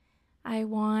I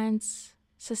want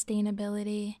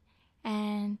sustainability,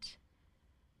 and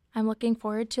I'm looking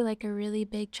forward to like a really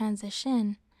big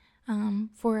transition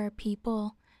for our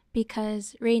people,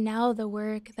 because right now the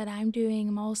work that I'm doing,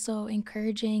 I'm also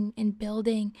encouraging and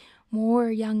building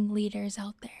more young leaders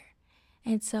out there.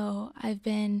 And so I've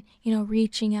been,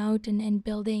 reaching out and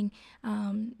building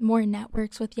more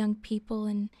networks with young people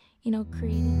and,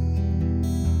 creating.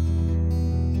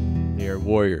 They are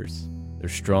warriors. They're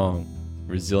strong,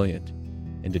 resilient,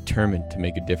 and determined to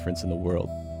make a difference in the world.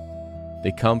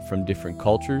 They come from different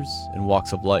cultures and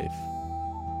walks of life,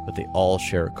 but they all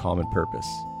share a common purpose: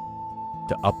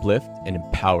 to uplift and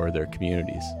empower their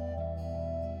communities.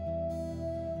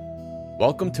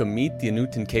 Welcome to Meet the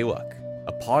Anutin-Kewak,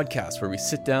 a podcast where we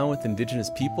sit down with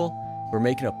Indigenous people who are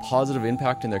making a positive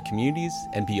impact in their communities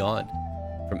and beyond.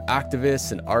 From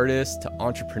activists and artists to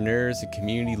entrepreneurs and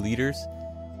community leaders,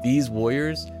 these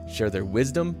warriors share their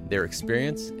wisdom, their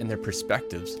experience, and their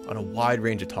perspectives on a wide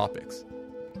range of topics.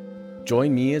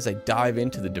 Join me as I dive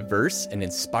into the diverse and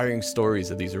inspiring stories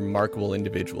of these remarkable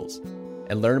individuals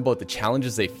and learn about the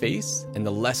challenges they face and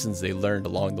the lessons they learned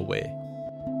along the way.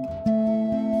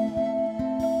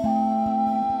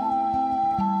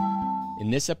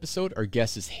 In this episode, our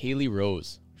guest is Hailey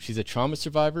Rose. She's a trauma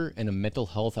survivor and a mental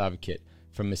health advocate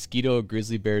from Mosquito,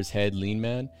 Grizzly Bear's Head, Lean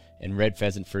Man, and Red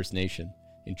Pheasant First Nation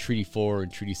in Treaty 4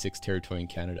 and Treaty 6 territory in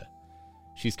Canada.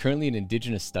 She's currently an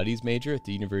Indigenous Studies major at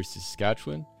the University of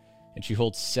Saskatchewan, and she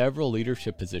holds several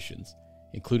leadership positions,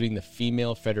 including the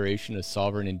Female Federation of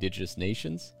Sovereign Indigenous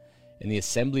Nations and the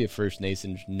Assembly of First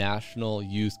Nations National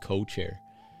Youth Co-Chair.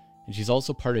 And she's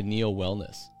also part of Neo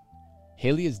Wellness.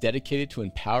 Hailey is dedicated to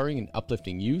empowering and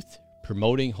uplifting youth,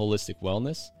 promoting holistic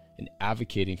wellness, and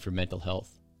advocating for mental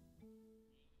health.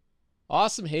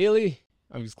 Awesome, Hailey.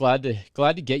 I'm just glad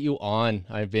to get you on.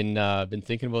 I've been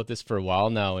thinking about this for a while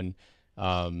now, and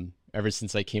ever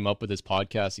since I came up with this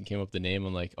podcast and came up with the name,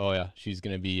 I'm like, oh yeah, she'll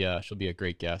be a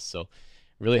great guest. So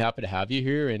really happy to have you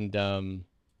here, and I'm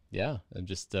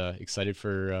just excited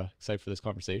for this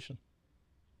conversation.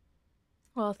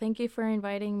 Well, thank you for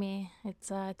inviting me.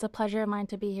 It's a pleasure of mine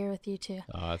to be here with you too.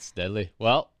 Oh, it's deadly.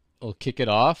 Well, we'll kick it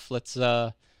off. Let's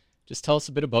just tell us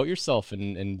a bit about yourself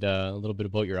and a little bit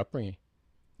about your upbringing.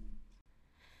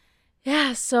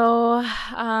 Yeah, so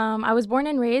I was born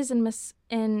and raised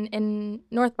in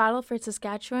North Battleford,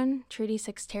 Saskatchewan, Treaty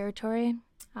 6 territory.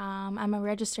 I'm a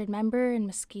registered member in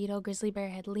Mosquito, Grizzly Bear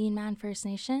Head, Lean Man First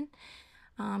Nation,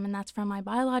 and that's from my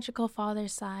biological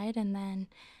father's side. And then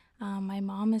my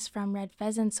mom is from Red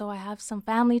Pheasant, so I have some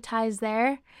family ties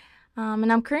there.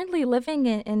 And I'm currently living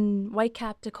in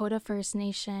Whitecap, Dakota First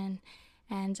Nation.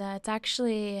 And it's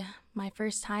actually my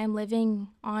first time living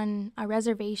on a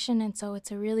reservation, and so it's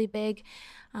a really big,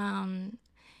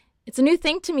 it's a new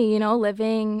thing to me,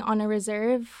 living on a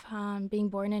reserve, being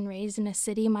born and raised in a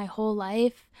city my whole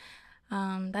life.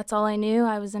 That's all I knew.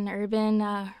 I was an urban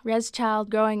res child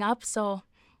growing up, so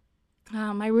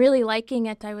I'm really liking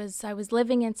it. I was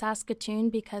living in Saskatoon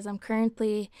because I'm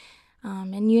currently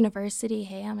in university.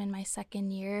 Hey, I'm in my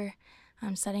second year.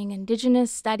 I'm studying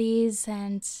Indigenous studies,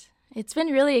 and it's been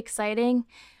really exciting,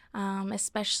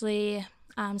 especially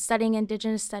studying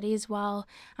Indigenous studies while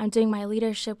I'm doing my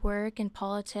leadership work in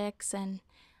politics and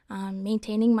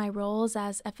maintaining my roles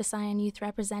as FSIN Youth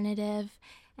Representative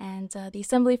and the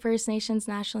Assembly First Nations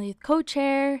National Youth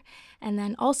Co-Chair, and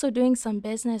then also doing some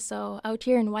business. So out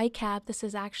here in Whitecap, this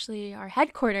is actually our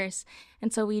headquarters,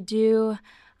 and so we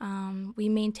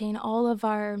maintain all of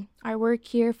our work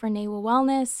here for Neo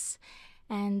Wellness,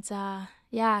 and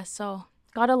so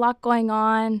got a lot going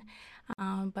on,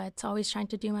 but always trying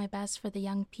to do my best for the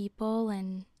young people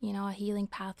and, a healing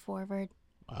path forward.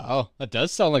 Wow, that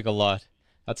does sound like a lot.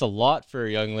 That's a lot for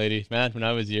a young lady. Man, when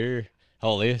I was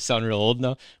I sound real old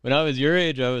now. When I was your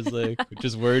age, I was like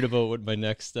just worried about what my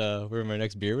next where my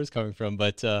next beer was coming from.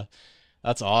 But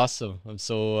that's awesome. I'm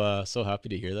so happy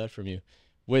to hear that from you.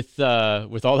 With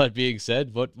all that being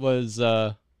said, what was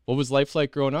life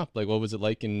like growing up? Like, what was it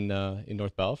like in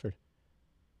North Battleford?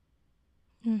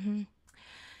 Mm-hmm.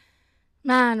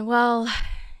 Man, well,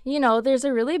 there's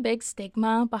a really big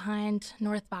stigma behind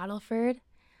North Battleford.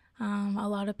 A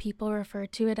lot of people refer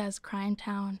to it as crime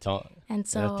town. Tell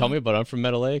me about it. I'm from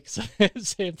Meadow Lake.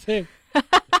 Same thing.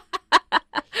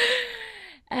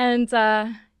 And,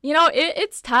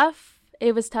 it's tough.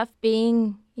 It was tough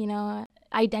being,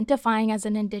 identifying as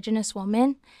an Indigenous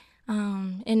woman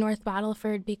in North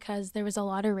Battleford because there was a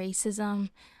lot of racism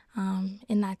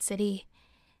in that city.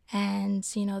 And,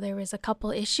 there was a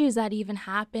couple issues that even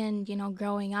happened,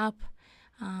 growing up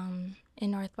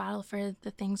in North Battleford,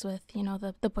 the things with,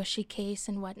 the Bushy case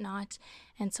and whatnot.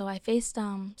 And so I faced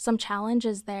some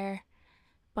challenges there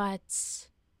But,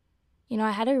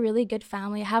 I had a really good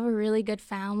family. I have a really good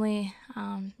family.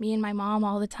 Me and my mom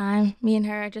all the time. Me and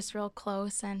her are just real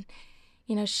close. And,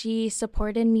 she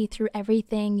supported me through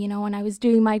everything, when I was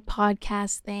doing my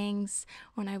podcast things,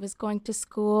 when I was going to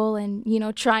school and,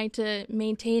 trying to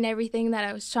maintain everything that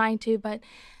I was trying to. But,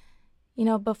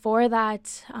 before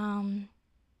that,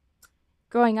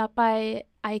 growing up, I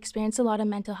experienced a lot of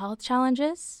mental health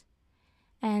challenges.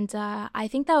 And I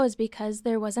think that was because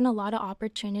there wasn't a lot of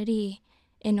opportunity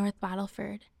in North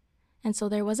Battleford. And so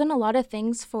there wasn't a lot of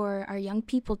things for our young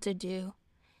people to do.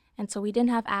 And so we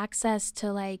didn't have access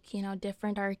to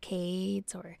different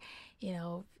arcades or,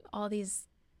 all these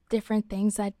different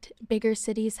things that bigger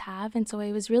cities have. And so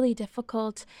it was really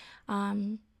difficult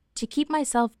to keep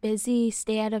myself busy,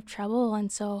 stay out of trouble.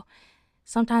 And so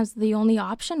sometimes the only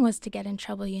option was to get in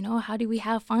trouble. How do we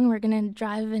have fun? We're going to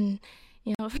drive and,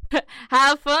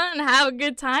 have fun, have a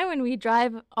good time when we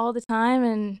drive all the time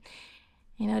and,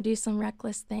 do some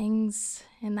reckless things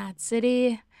in that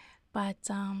city. But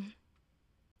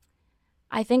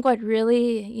I think what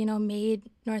really, made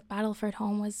North Battleford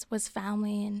home was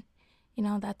family. And,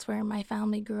 that's where my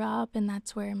family grew up, and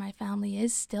that's where my family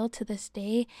is still to this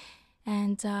day.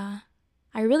 And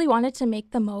I really wanted to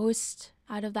make the most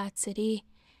out of that city.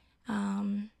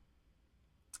 When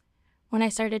I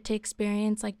started to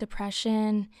experience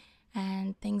depression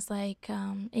and things like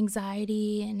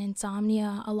anxiety and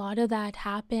insomnia, a lot of that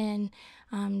happened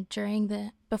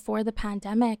before the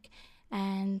pandemic.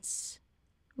 And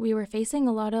we were facing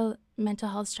a lot of mental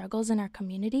health struggles in our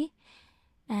community.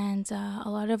 And a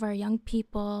lot of our young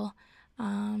people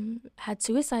had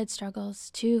suicide struggles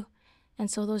too. And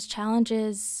so those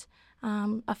challenges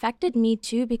affected me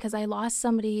too, because I lost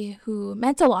somebody who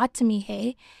meant a lot to me,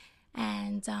 hey?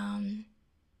 And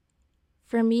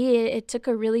for me, it took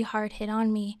a really hard hit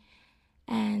on me.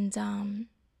 And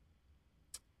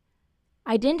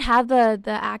I didn't have the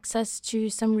access to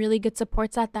some really good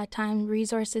supports at that time,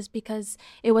 resources, because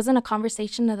it wasn't a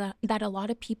conversation that a lot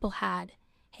of people had.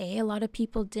 Hey, a lot of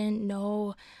people didn't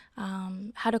know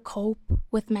how to cope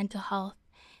with mental health.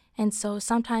 And so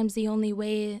sometimes the only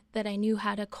way that I knew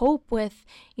how to cope with,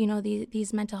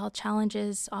 these mental health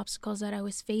challenges, obstacles that I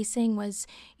was facing was,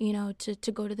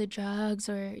 to go to the drugs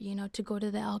or, to go to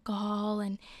the alcohol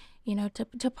and,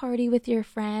 to party with your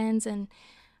friends. And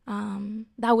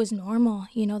that was normal.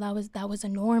 That was a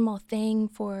normal thing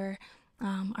for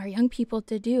our young people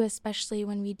to do, especially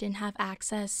when we didn't have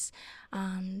access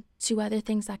to other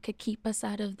things that could keep us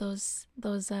out of those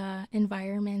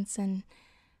environments. And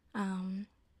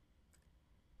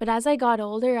but as I got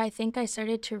older, I think I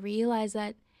started to realize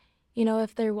that,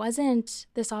 if there wasn't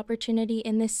this opportunity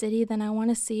in this city, then I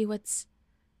want to see what's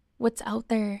out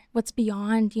there, what's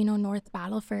beyond, North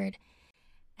Battleford.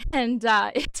 And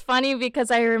it's funny because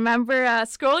I remember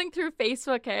scrolling through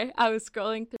Facebook. I was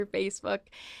scrolling through Facebook,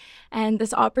 and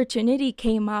this opportunity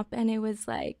came up, and it was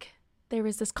there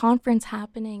was this conference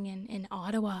happening in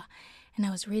Ottawa. And I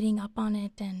was reading up on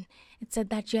it, and it said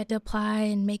that you had to apply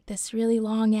and make this really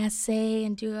long essay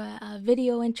and do a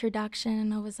video introduction.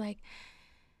 And I was like,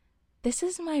 this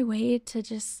is my way to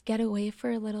just get away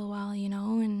for a little while,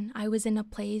 And I was in a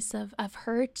place of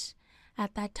hurt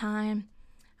at that time.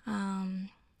 And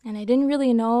I didn't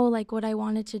really know what I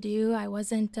wanted to do. I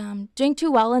wasn't doing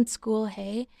too well in school,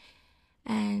 hey.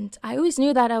 And I always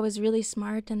knew that I was really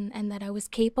smart and that I was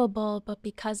capable, but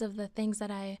because of the things that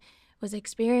I was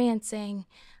experiencing,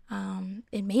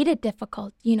 it made it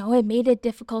difficult. It made it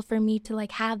difficult for me to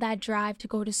have that drive to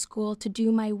go to school, to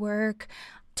do my work,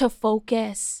 to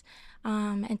focus,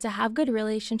 and to have good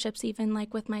relationships, even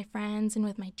with my friends and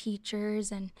with my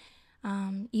teachers, and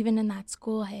even in that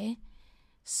school, hey.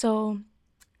 So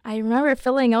I remember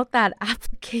filling out that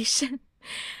application.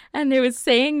 And it was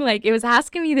saying it was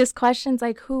asking me these questions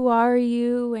who are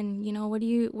you, and what do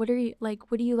you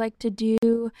like to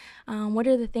do, what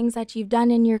are the things that you've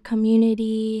done in your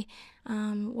community,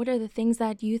 what are the things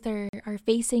that youth are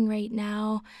facing right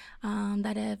now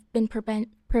that have been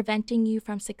preventing you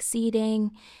from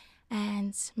succeeding.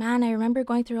 And man, I remember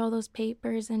going through all those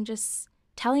papers and just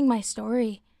telling my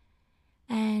story.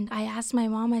 And I asked my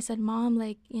mom, I said, Mom,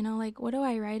 what do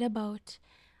I write about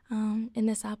in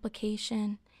this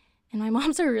application? And my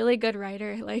mom's a really good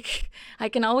writer. I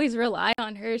can always rely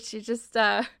on her. She just,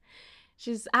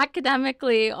 she's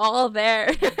academically all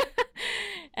there.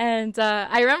 And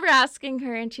I remember asking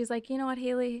her, and she's like, you know what,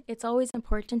 Hailey, it's always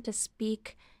important to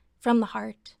speak from the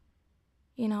heart.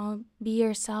 Be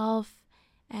yourself,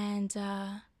 and,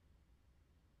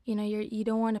 you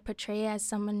don't want to portray as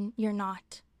someone you're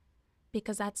not,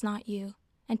 because that's not you.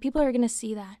 And people are going to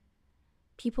see that.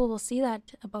 people will see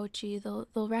that about you.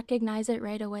 They'll recognize it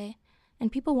right away,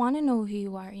 and people want to know who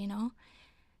you are, you know.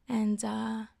 And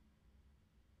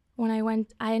when I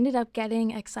went, I ended up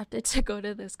getting accepted to go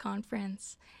to this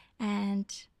conference, and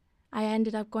I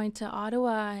ended up going to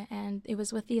Ottawa, and it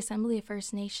was with the Assembly of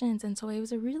First Nations, and so it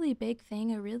was a really big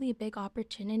thing, a really big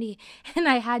opportunity, and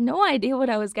I had no idea what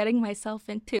I was getting myself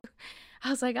into. I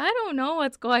was like, I don't know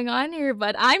what's going on here,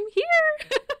 but I'm here.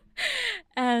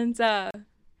 And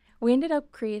we ended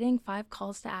up creating 5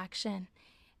 calls to action,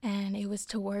 and it was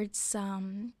towards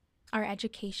our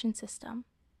education system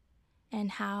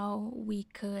and how we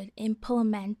could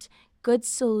implement good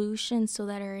solutions so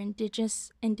that our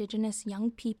indigenous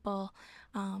young people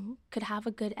could have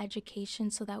a good education,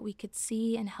 so that we could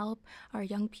see and help our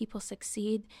young people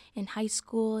succeed in high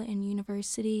school, in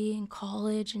university, in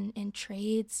college, and in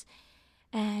trades.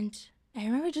 And I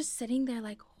remember just sitting there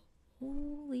like,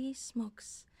 holy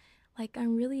smokes, like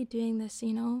I'm really doing this,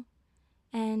 you know?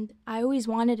 And I always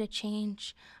wanted a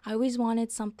change. I always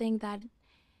wanted something that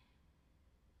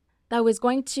was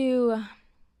going to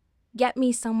get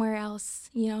me somewhere else,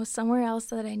 you know, somewhere else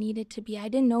that I needed to be. I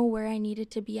didn't know where I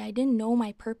needed to be. I didn't know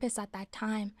my purpose at that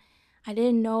time. I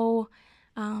didn't know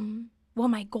what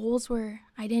my goals were.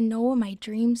 I didn't know what my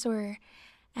dreams were.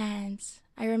 And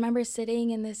I remember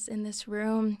sitting in this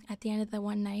room at the end of the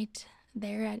one night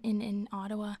there in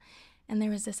Ottawa, and there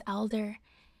was this elder,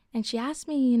 and she asked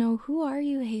me, you know, who are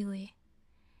you, Hailey?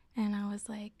 And I was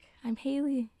like, I'm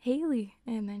Hailey.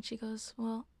 And then she goes,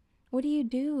 well, what do you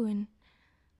do? And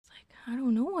it's like, I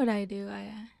don't know what I do.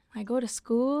 I go to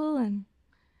school, and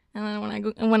then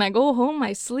when I go home,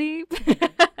 I sleep.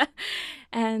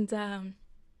 And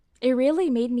it really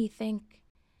made me think.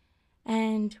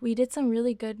 And we did some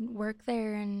really good work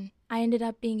there, and I ended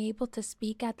up being able to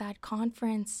speak at that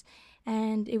conference.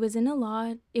 And it was in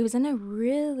a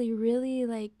really, really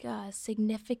like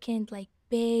significant, like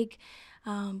big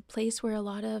place where a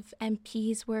lot of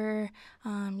MPs were.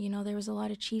 You know, there was a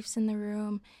lot of chiefs in the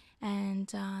room, and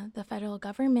the federal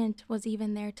government was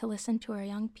even there to listen to our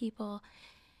young people.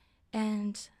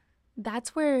 And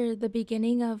that's where the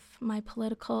beginning of my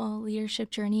political leadership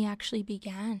journey actually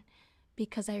began,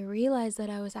 because I realized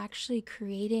that I was actually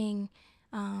creating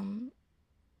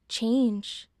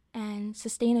change and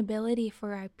sustainability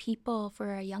for our people,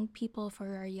 for our young people,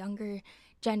 for our younger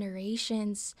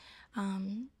generations,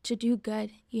 to do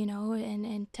good, you know,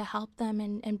 and to help them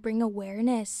and bring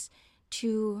awareness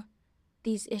to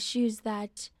these issues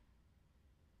that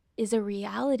is a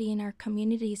reality in our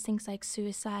communities, things like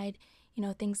suicide, you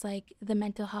know, things like the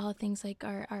mental health, things like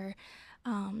our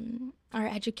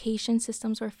education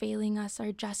systems were failing us,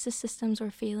 our justice systems were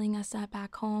failing us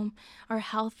back home, our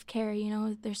healthcare, you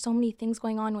know, there's so many things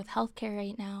going on with healthcare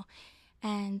right now.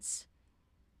 And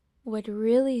what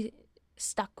really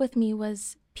stuck with me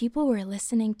was people were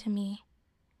listening to me.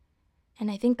 And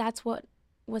I think that's what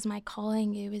was my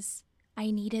calling. I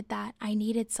needed that. I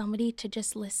needed somebody to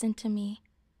just listen to me,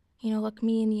 you know, look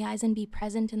me in the eyes and be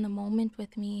present in the moment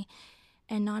with me,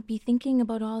 and not be thinking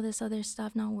about all this other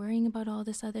stuff, not worrying about all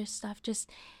this other stuff. Just,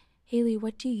 Hailey,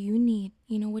 what do you need?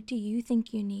 You know, what do you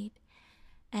think you need?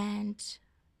 And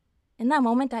in that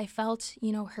moment, I felt,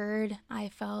 you know, heard. I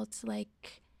felt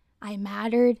like I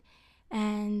mattered.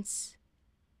 And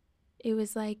it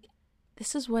was like,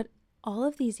 this is what all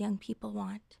of these young people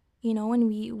want. You know, and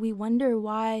we wonder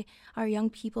why our young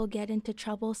people get into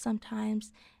trouble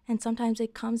sometimes. And sometimes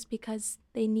it comes because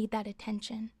they need that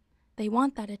attention. They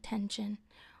want that attention,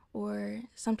 or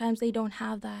sometimes they don't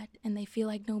have that, and they feel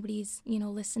like nobody's, you know,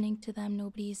 listening to them.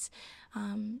 Nobody's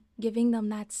giving them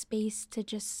that space to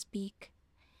just speak.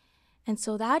 And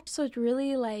so that's what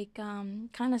really like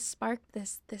kind of sparked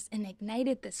this and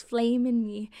ignited this flame in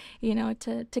me, you know,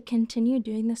 to continue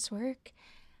doing this work.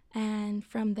 And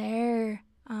from there,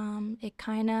 it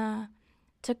kind of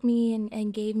took me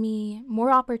and gave me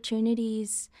more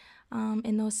opportunities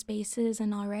in those spaces.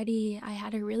 And already I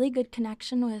had a really good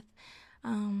connection with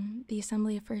the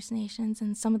Assembly of First Nations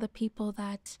and some of the people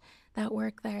that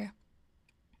work there.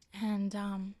 And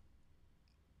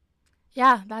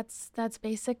yeah, that's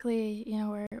basically, you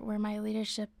know, where my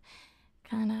leadership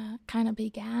kind of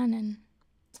began, and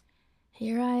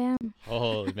here I am.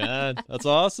 Oh man, that's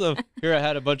awesome. Here I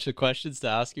had a bunch of questions to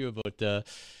ask you about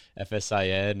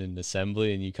FSIN and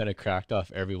assembly, and you kind of cracked off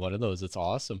every one of those. It's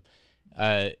awesome.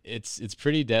 It's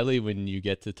pretty deadly when you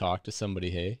get to talk to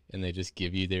somebody, hey, and they just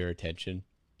give you their attention,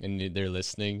 and they're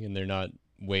listening, and they're not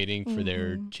waiting for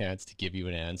their chance to give you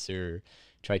an answer or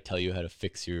try to tell you how to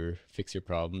fix your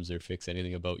problems or fix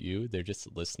anything about you. They're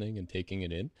just listening and taking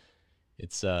it in.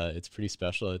 It's pretty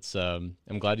special.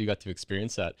 I'm glad you got to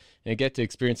experience that, and I get to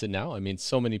experience it now. I mean,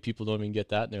 so many people don't even get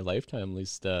that in their lifetime.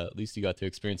 At least you got to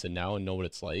experience it now and know what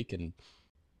it's like, and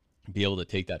be able to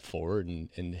take that forward,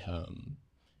 and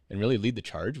really lead the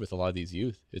charge with a lot of these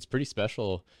youth. It's pretty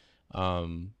special.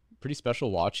 Pretty special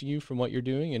watching you from what you're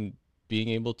doing, and being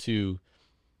able to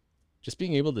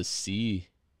being able to see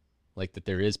like that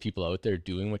there is people out there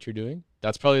doing what you're doing.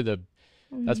 That's probably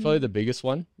the biggest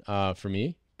one for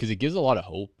me, because it gives a lot of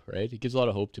hope, right? It gives a lot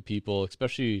of hope to people,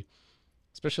 especially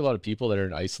a lot of people that are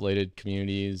in isolated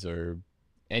communities or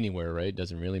anywhere, right? It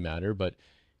doesn't really matter, but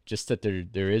just that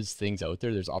there is things out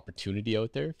there. There's opportunity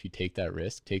out there if you take that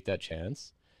risk, take that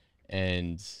chance,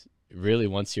 and really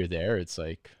once you're there, it's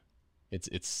like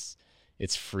it's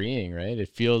freeing, right? It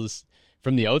feels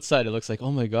from the outside, it looks like,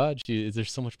 oh my God,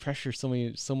 there's so much pressure, so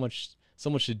much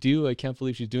to do. I can't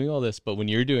believe she's doing all this. But when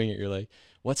you're doing it, you're like,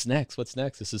 what's next? What's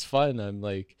next? This is fun.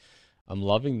 I'm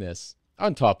loving this.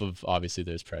 On top of obviously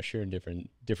there's pressure and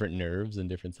different nerves and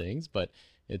different things, but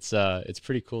it's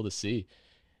pretty cool to see.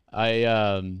 I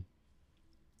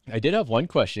I did have one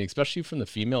question, especially from the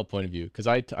female point of view, because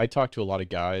I talk to a lot of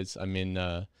guys. I'm in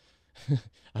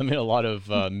I'm in a lot of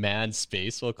man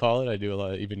space, we'll call it. I do a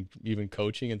lot of even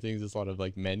coaching and things. There's a lot of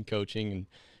like men coaching and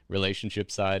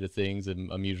relationship side of things,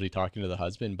 and I'm usually talking to the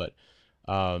husband. But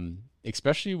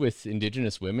especially with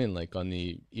Indigenous women, like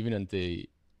even on the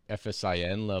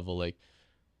FSIN level, like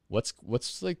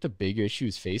what's like the big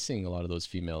issues facing a lot of those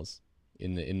females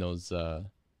in those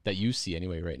that you see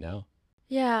anyway right now?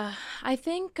 Yeah, I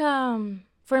think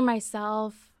for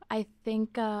myself, I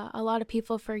think a lot of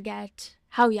people forget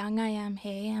how young I am.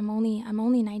 Hey, I'm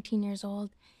only 19 years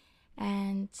old,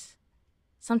 and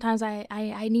sometimes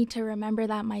I need to remember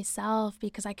that myself,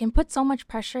 because I can put so much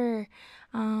pressure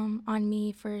on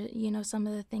me for some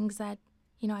of the things that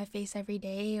I face every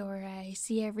day or I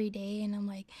see every day, and I'm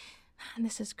like, man,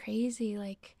 this is crazy.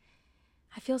 Like,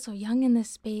 I feel so young in this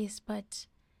space, but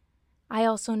I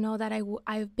also know that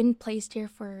I've been placed here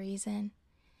for a reason.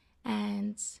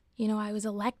 And, I was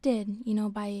elected,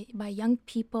 by young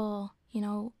people,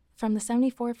 from the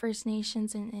 74 First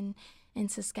Nations in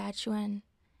Saskatchewan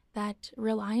that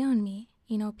rely on me,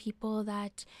 people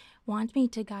that want me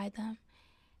to guide them.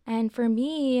 And for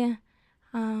me,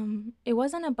 it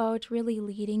wasn't about really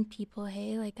leading people.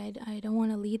 Hey, like, I don't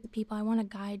want to lead the people. I want to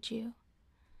guide you.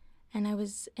 And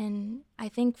I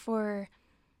think for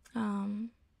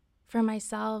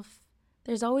myself,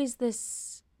 there's always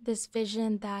this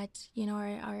vision that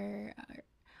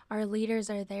our leaders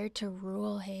are there to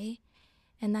rule, hey,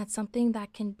 and that's something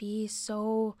that can be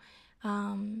so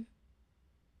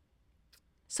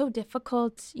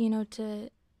difficult,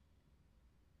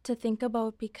 to think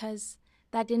about, because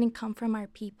that didn't come from our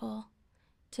people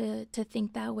to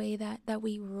think that way, that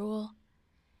we rule.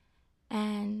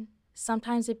 And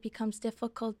sometimes it becomes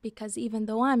difficult because even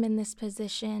though I'm in this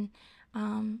position,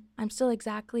 I'm still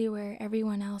exactly where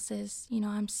everyone else is.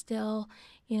 I'm still,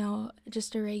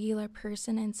 just a regular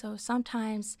person. And so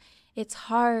sometimes it's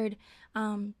hard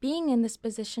being in this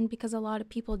position because a lot of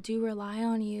people do rely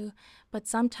on you. But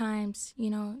sometimes,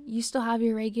 you still have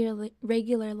your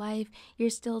regular life. You're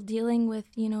still dealing with,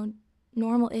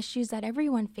 normal issues that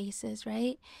everyone faces,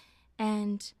 right?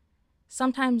 And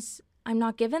sometimes I'm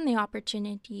not given the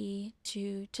opportunity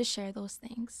to share those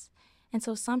things. And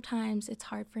so sometimes it's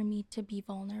hard for me to be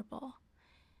vulnerable,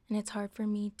 and it's hard for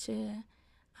me to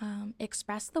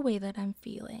express the way that I'm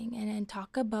feeling, and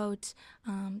talk about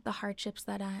the hardships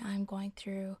that I'm going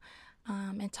through,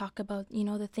 and talk about,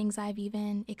 the things I've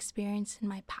even experienced in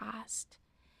my past.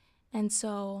 And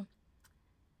so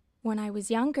when I was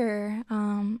younger,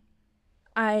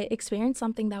 I experienced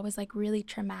something that was like really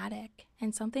traumatic,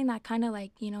 and something that kind of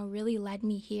like, really led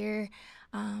me here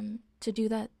to do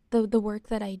the work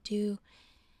that I do.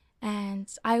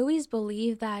 And I always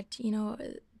believe that,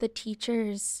 the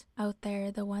teachers out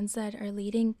there, the ones that are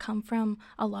leading, come from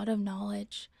a lot of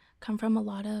knowledge, come from a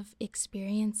lot of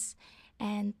experience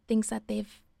and things that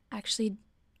they've actually,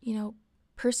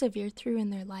 persevered through in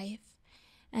their life.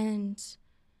 And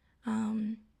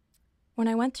when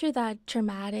I went through that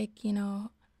traumatic,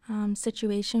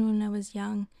 situation when I was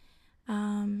young,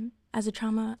 as a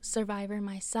trauma survivor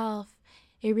myself,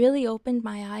 it really opened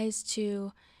my eyes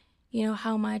to,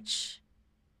 how much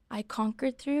I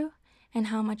conquered through, and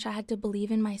how much I had to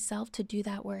believe in myself to do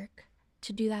that work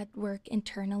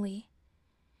internally.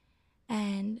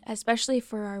 And especially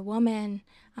for our women,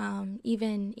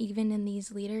 even in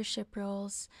these leadership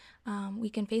roles, we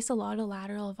can face a lot of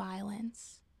lateral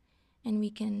violence. And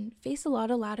we can face a lot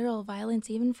of lateral violence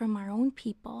even from our own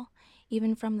people,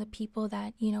 even from the people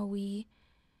that,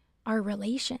 our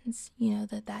relations,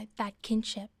 that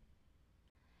kinship.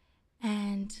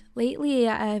 And lately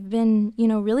I've been,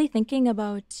 really thinking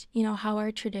about, how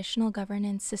our traditional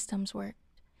governance systems work,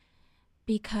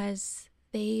 because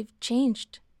they've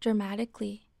changed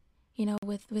dramatically,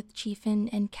 with chief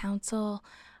and council,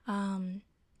 that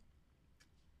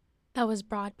was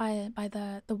brought by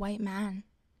the white man,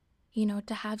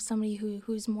 to have somebody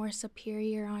who's more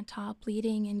superior on top,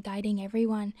 leading and guiding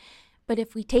everyone. But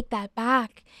if we take that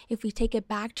back, if we take it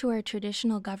back to our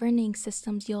traditional governing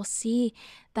systems, you'll see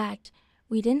that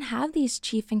we didn't have these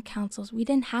chief and councils. We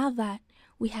didn't have that.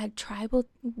 We had tribal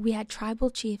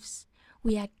chiefs.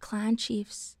 We had clan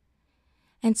chiefs.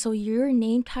 And so your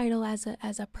name title as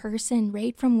a person,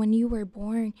 right from when you were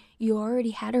born, you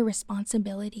already had a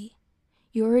responsibility.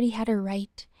 You already had a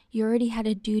right. You already had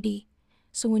a duty.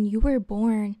 So when you were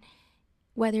born,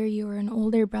 whether you were an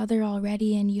older brother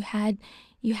already and you had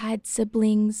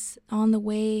siblings on the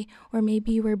way, or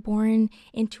maybe you were born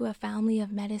into a family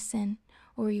of medicine,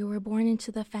 or you were born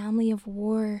into the family of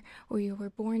war, or you were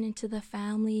born into the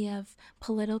family of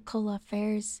political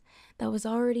affairs, that was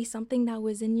already something that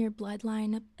was in your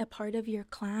bloodline, a part of your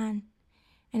clan.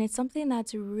 And it's something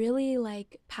that's really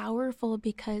powerful,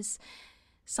 because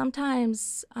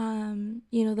sometimes,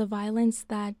 the violence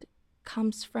that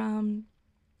comes from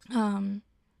the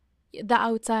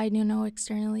outside,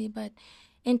 externally, but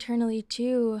internally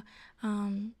too,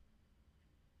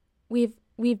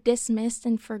 we've dismissed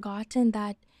and forgotten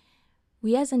that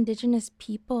we as Indigenous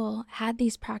people had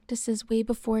these practices way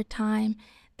before time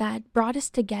that brought us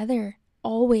together,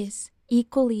 always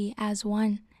equally as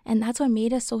one. And that's what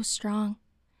made us so strong,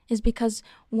 is because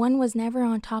one was never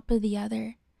on top of the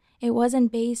other. It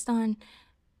wasn't based on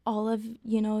all of,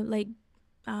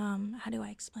 how do I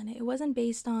explain it? It wasn't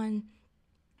based on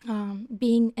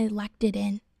being elected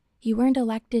in. You weren't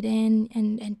elected in,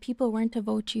 and people weren't to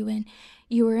vote you in.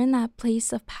 You were in that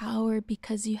place of power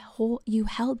because you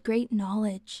held great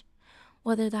knowledge,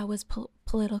 whether that was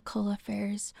political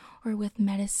affairs, or with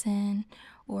medicine,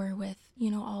 or with,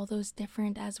 all those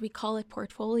different, as we call it,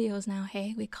 portfolios now.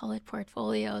 Hey, we call it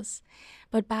portfolios.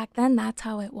 But back then, that's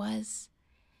how it was.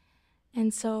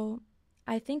 And so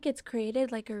I think it's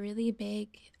created a really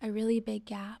big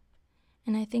gap.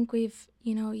 And I think we've,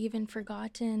 even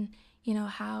forgotten,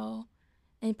 how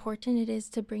important it is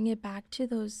to bring it back to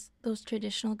those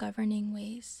traditional governing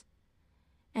ways.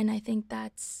 And I think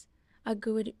that's a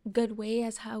good way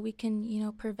as how we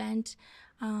can, prevent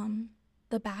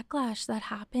the backlash that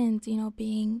happens,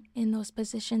 being in those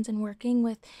positions and working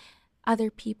with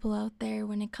other people out there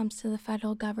when it comes to the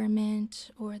federal government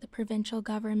or the provincial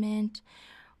government,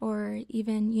 or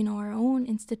even, our own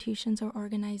institutions or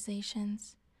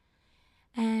organizations.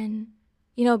 And,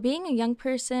 being a young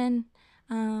person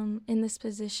in this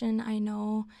position, I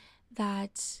know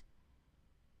that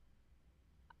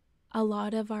a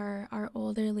lot of our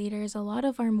older leaders, a lot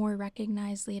of our more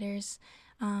recognized leaders,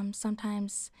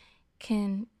 sometimes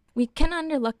can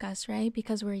underlook us, right?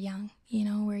 Because we're young,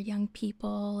 we're young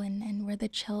people, and we're the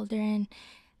children.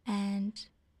 And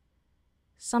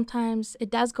sometimes it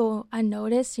does go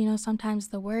unnoticed, sometimes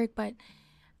the work, but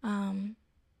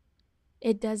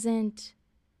it doesn't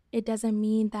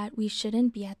mean that we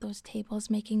shouldn't be at those tables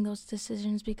making those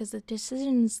decisions, because the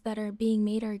decisions that are being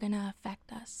made are going to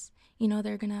affect us.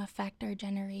 They're going to affect our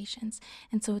generations.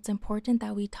 And so it's important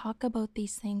that we talk about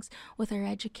these things with our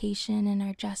education and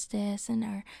our justice and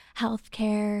our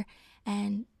healthcare,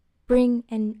 and bring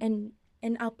and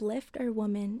uplift our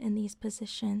women in these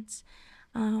positions.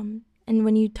 And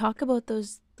when you talk about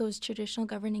those traditional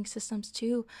governing systems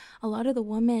too, a lot of the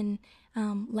women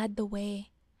led the way,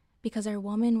 because our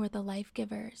women were the life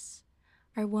givers.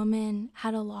 Our women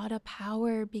had a lot of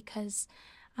power because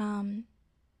of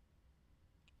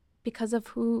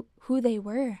who they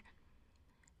were.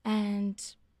 And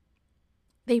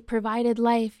they provided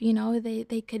life,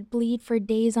 they could bleed for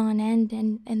days on end,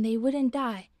 and they wouldn't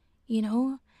die,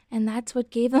 and that's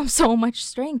what gave them so much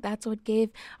strength. That's what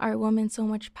gave our women so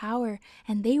much power.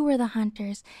 And they were the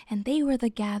hunters, and they were the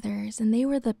gatherers, and they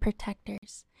were the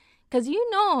protectors. Because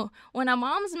when a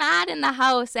mom's mad in the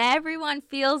house, everyone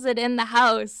feels it in the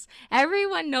house.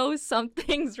 Everyone knows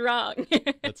something's wrong.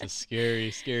 That's a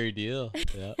scary, scary deal.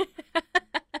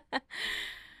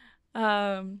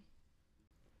 Yeah.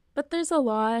 But there's a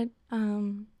lot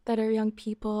that our young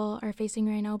people are facing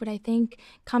right now. But I think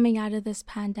coming out of this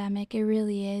pandemic, it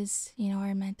really is,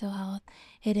 our mental health.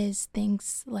 It is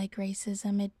things like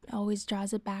racism. It always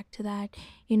draws it back to that,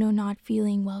 not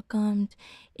feeling welcomed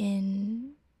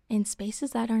in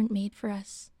spaces that aren't made for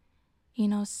us,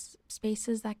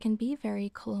 spaces that can be very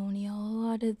colonial. A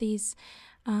lot of these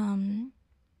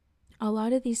a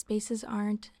lot of these spaces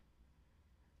aren't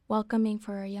welcoming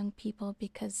for our young people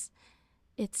because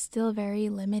it's still very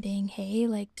limiting, hey,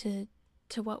 like to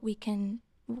what we can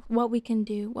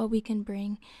do, what we can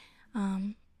bring,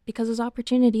 because those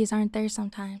opportunities aren't there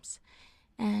sometimes.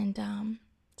 And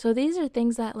so these are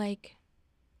things that like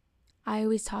I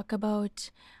always talk about,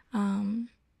 um,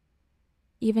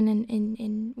 even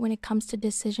in when it comes to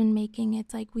decision making.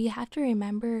 It's like we have to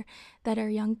remember that our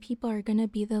young people are going to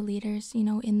be the leaders,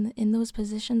 in those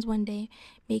positions one day,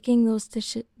 making those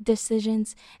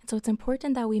decisions. And so it's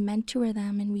important that we mentor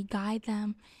them and we guide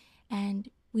them and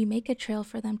we make a trail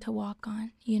for them to walk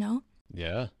on.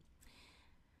 Yeah.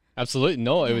 Absolutely.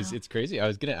 No, Yeah. it's crazy. I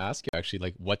was gonna ask you actually,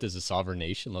 like, what does a sovereign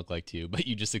nation look like to you? But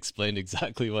you just explained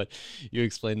exactly what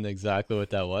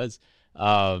that was.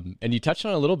 And you touched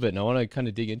on it a little bit, and I want to kind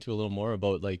of dig into a little more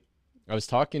about like I was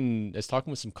talking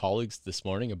with some colleagues this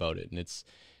morning about it, and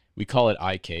we call it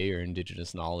IK, or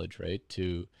Indigenous knowledge, right?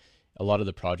 To a lot of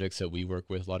the projects that we work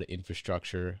with, a lot of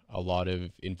infrastructure, a lot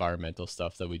of environmental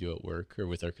stuff that we do at work or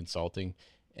with our consulting,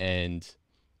 and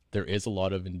there is a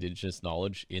lot of Indigenous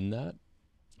knowledge in that.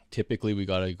 Typically we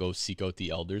got to go seek out the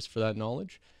elders for that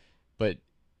knowledge. But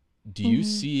do you Mm-hmm.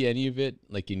 see any of it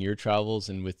like in your travels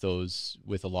and with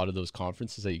a lot of those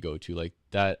conferences that you go to, like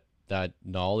that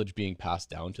knowledge being passed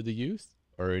down to the youth?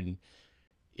 Or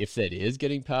if that is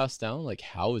getting passed down, like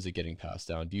how is it getting passed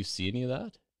down? Do you see any of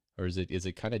that? Or is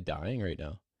it kind of dying right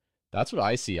now? That's what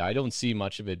I see. I don't see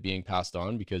much of it being passed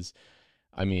on because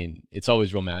I mean, it's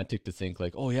always romantic to think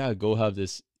like, oh yeah, go have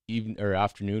this even or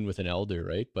afternoon with an elder,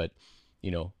 right? But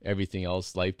everything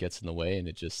else, life gets in the way, and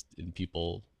it just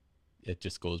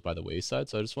goes by the wayside.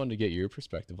 So I just wanted to get your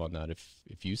perspective on that,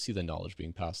 if you see the knowledge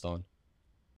being passed on.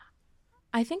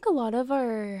 I think a lot of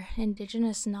our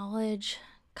indigenous knowledge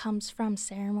comes from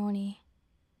ceremony.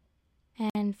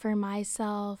 And for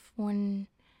myself, when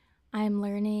I'm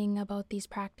learning about these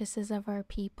practices of our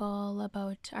people,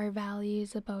 about our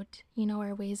values, about,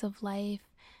 our ways of life,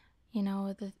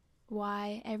 the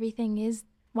why everything is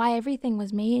why everything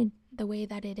was made the way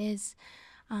that it is.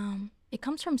 It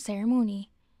comes from ceremony.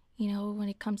 When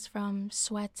it comes from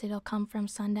sweats, it'll come from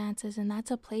sun dances, and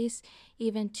that's a place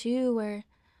even too where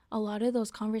a lot of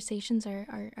those conversations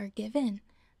are given.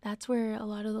 That's where a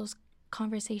lot of those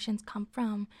conversations come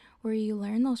from, where you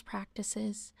learn those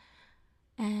practices.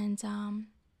 And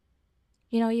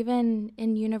even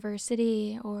in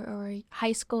university or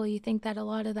high school, you think that a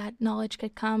lot of that knowledge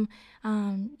could come,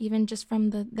 even just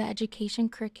from the education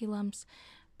curriculums.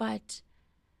 But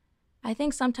I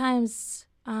think sometimes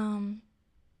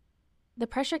the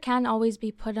pressure can always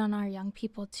be put on our young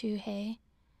people too, hey?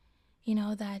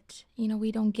 That,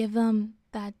 we don't give them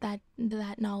that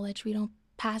knowledge. We don't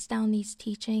pass down these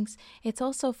teachings. It's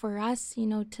also for us,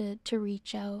 to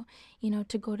reach out,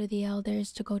 to go to the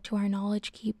elders, to go to our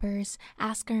knowledge keepers,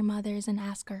 ask our mothers and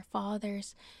ask our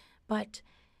fathers. But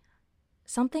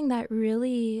something that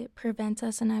really prevents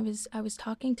us, and I was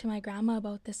talking to my grandma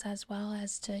about this as well,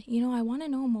 as to, I want to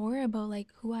know more about like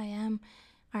who I am,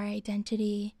 our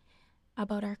identity,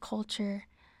 about our culture,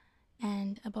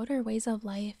 and about our ways of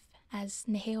life as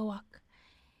Nehewak.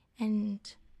 And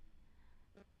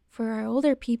for our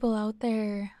older people out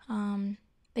there,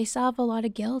 they still have a lot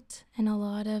of guilt and a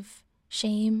lot of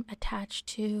shame attached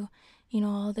to,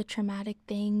 all the traumatic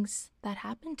things that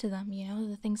happened to them,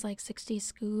 the things like 60s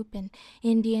Scoop and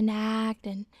Indian Act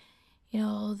and,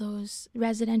 all those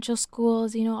residential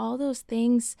schools, all those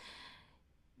things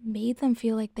made them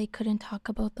feel like they couldn't talk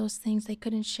about those things. They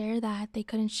couldn't share that. They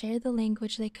couldn't share the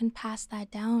language. They couldn't pass that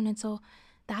down. And so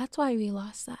that's why we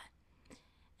lost that.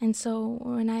 And so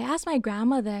when I asked my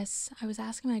grandma this, I was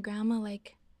asking my grandma,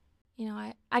 like,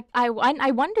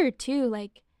 I wondered too,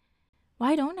 like,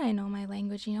 why don't I know my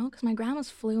language, Because my grandma's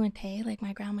fluent, hey? Like,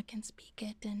 my grandma can speak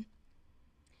it. And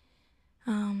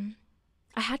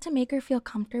I had to make her feel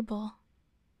comfortable.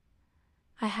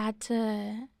 I had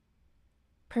to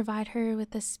provide her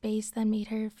with a space that made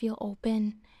her feel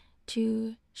open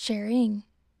to sharing,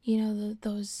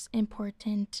 those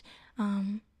important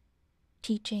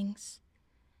teachings.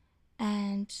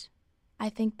 And I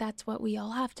think that's what we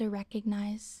all have to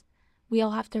recognize. We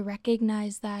all have to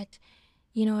recognize that,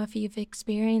 if you've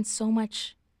experienced so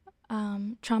much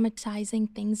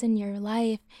traumatizing things in your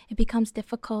life, it becomes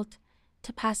difficult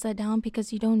to pass that down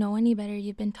because you don't know any better.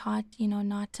 You've been taught,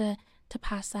 not to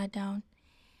pass that down.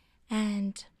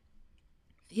 And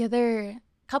the other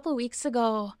couple weeks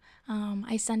ago,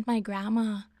 I sent my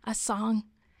grandma a song.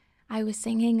 I was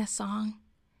singing a song,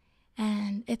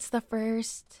 and it's the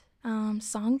first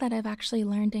song that I've actually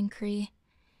learned in Cree.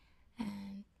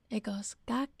 And it goes,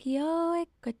 Gakio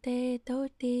ekote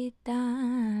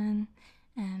totitan,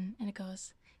 and it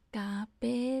goes,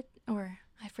 Gabit, or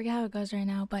I forget how it goes right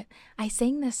now, but I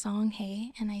sang this song,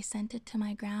 hey, and I sent it to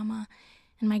my grandma,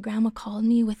 and my grandma called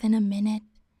me within a minute.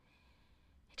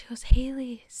 She goes,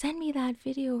 Hailey, send me that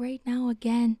video right now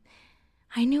again.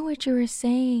 I knew what you were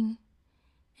saying.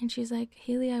 And she's like,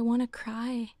 Hailey, I want to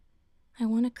cry. I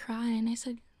want to cry. And I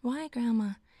said, why,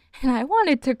 grandma? And I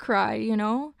wanted to cry,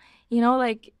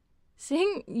 like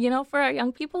seeing, for our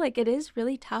young people, like it is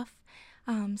really tough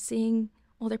seeing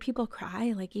older people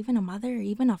cry, like even a mother,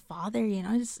 even a father,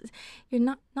 you're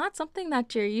not something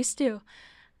that you're used to.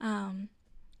 And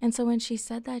so when she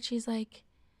said that, she's like,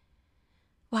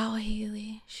 wow,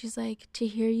 Hailey, she's like, to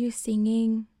hear you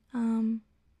singing,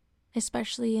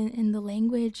 especially in the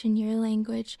language, in your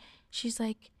language, she's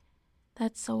like,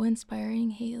 that's so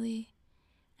inspiring, Hailey.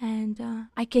 And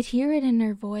I could hear it in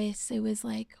her voice. It was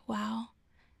like, wow,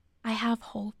 I have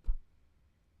hope.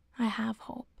 I have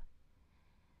hope.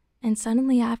 And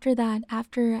suddenly after that,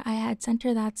 after I had sent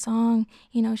her that song,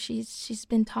 she's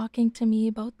been talking to me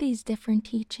about these different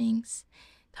teachings,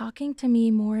 talking to me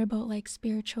more about like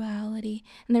spirituality.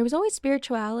 And there was always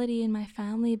spirituality in my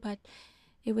family, but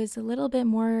it was a little bit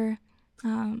more,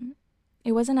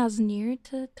 it wasn't as near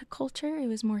to culture. It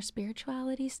was more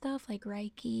spirituality stuff like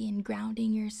Reiki and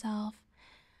grounding yourself.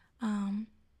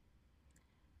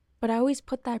 But I always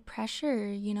put that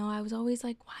pressure, I was always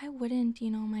like, why wouldn't,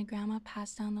 my grandma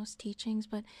pass down those teachings?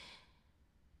 But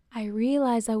I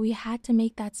realized that we had to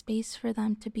make that space for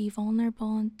them to be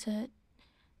vulnerable and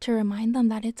to remind them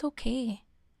that it's okay.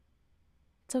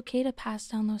 It's okay to pass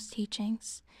down those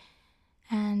teachings.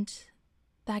 And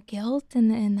that guilt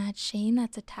and that shame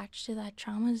that's attached to that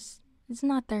trauma is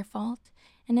not their fault.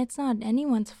 And it's not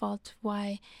anyone's fault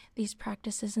why these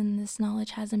practices and this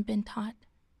knowledge hasn't been taught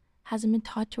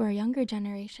to our younger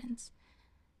generations.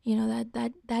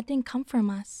 That didn't come from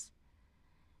us.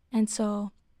 And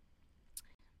so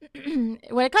when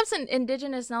it comes to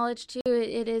Indigenous knowledge too,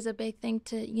 it is a big thing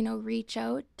to, reach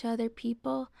out to other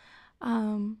people.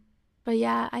 But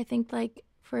yeah, I think like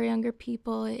for younger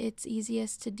people, it's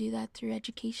easiest to do that through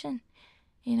education,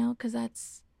 because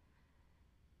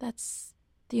that's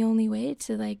the only way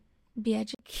to like be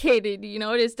educated,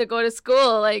 is to go to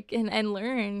school, like, and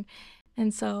learn.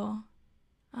 And so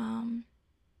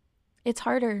it's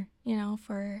harder,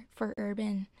 for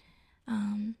urban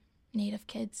Native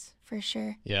kids, for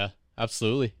sure. Yeah,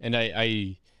 absolutely. And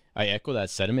I echo that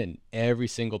sentiment. Every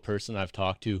single person I've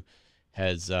talked to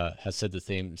has said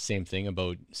the same thing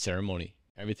about ceremony.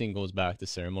 Everything goes back to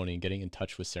ceremony and getting in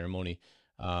touch with ceremony.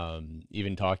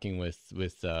 Even talking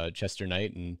with Chester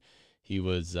Knight, and he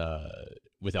was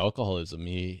with alcoholism.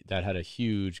 That had a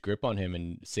huge grip on him,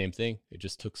 and same thing. It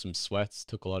just took some sweats,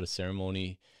 took a lot of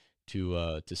ceremony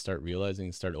to start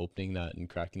realizing, start opening that and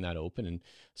cracking that open. And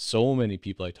so many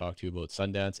people I talk to about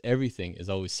Sundance, everything is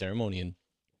always ceremony. And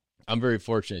I'm very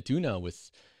fortunate too now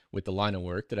with the line of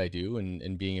work that I do,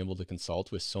 and being able to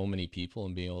consult with so many people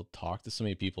and being able to talk to so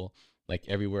many people. Like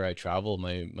everywhere I travel,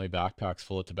 my backpack's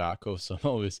full of tobacco. So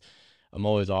I'm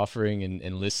always offering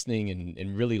and listening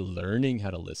and really learning how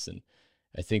to listen.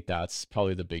 I think that's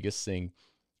probably the biggest thing,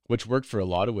 which worked for a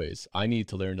lot of ways. I need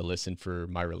to learn to listen for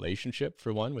my relationship,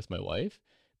 for one, with my wife,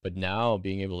 but now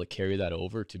being able to carry that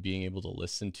over to being able to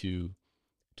listen to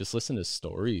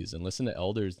stories and listen to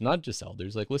elders, not just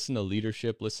elders, like listen to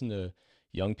leadership, listen to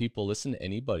young people, listen to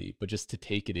anybody, but just to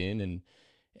take it in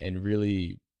and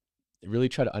really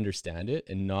try to understand it,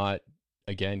 and not,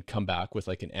 again, come back with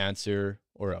like an answer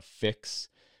or a fix.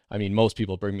 I mean, most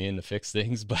people bring me in to fix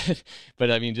things, but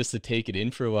I mean, just to take it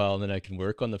in for a while, and then I can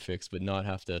work on the fix, but not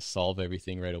have to solve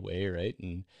everything right away, right?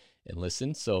 And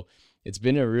listen. So it's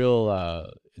been a real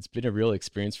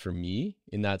experience for me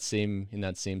in that same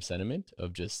sentiment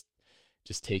of just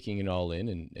taking it all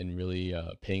in and really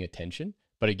paying attention.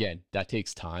 But again, that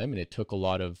takes time, and it took a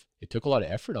lot of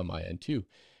effort on my end too.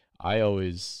 I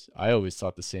always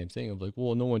thought the same thing of like,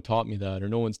 well, no one taught me that, or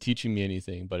no one's teaching me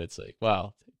anything. But it's like,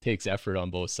 wow, it takes effort on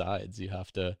both sides. You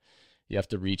have to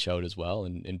reach out as well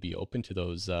and be open to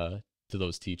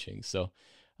those teachings. So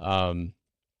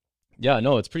yeah,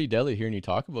 no, it's pretty deadly hearing you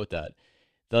talk about that.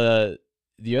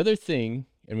 The other thing,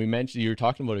 and we mentioned, you were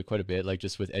talking about it quite a bit, like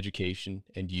just with education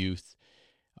and youth.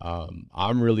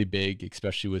 I'm really big,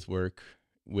 especially with work,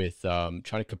 with trying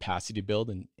to capacity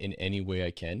build in any way I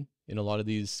can in a lot of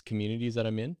these communities that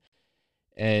I'm in.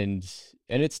 And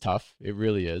it's tough. It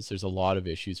really is. There's a lot of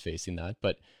issues facing that.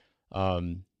 But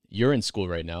you're in school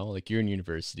right now, like you're in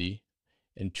university,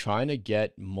 and trying to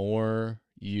get more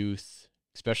youth,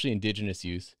 especially Indigenous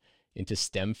youth, into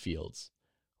STEM fields,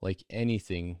 like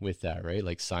anything with that, right?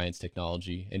 Like science,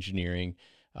 technology, engineering,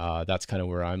 That's kind of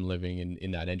where I'm living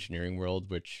in that engineering world,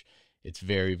 which it's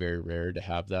very, very rare to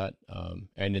have that.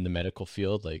 And in the medical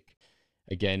field, like,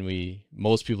 again,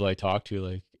 most people I talk to,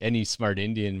 like any smart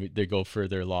Indian, they go for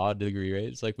their law degree, right?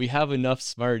 It's like we have enough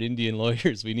smart Indian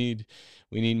lawyers. We need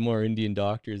more Indian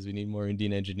doctors. We need more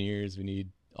Indian engineers. We need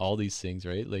all these things,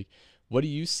 right? Like, what do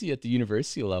you see at the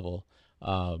university level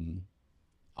um,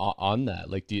 on that?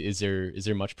 Like, is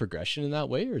there much progression in that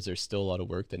way, or is there still a lot of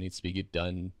work that needs to be get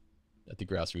done at the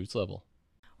grassroots level?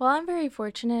 Well, I'm very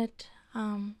fortunate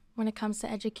when it comes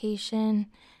to education.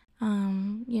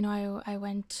 I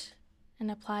went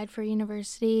and applied for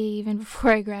university even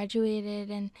before I graduated,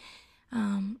 and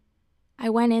um, I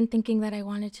went in thinking that I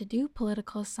wanted to do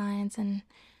political science, and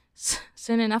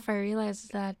soon enough I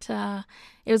realized that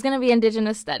it was going to be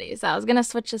Indigenous studies. I was going to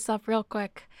switch this up real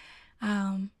quick.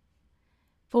 Um,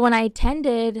 but when I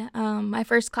attended my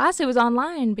first class, it was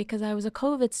online because I was a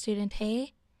COVID student,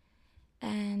 hey?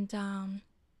 And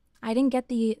I didn't get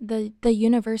the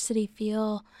university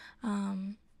feel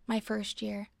my first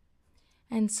year.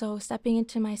 And so stepping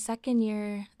into my second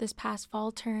year this past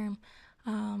fall term,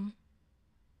 I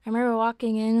remember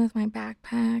walking in with my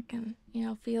backpack and,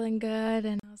 feeling good.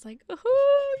 And I was like,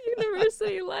 oh,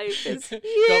 university life is here.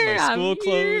 Got my I'm school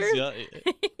clothes. here. Yeah.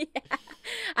 Yeah.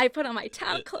 I put on my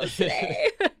town clothes today.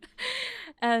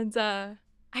 And I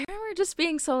remember just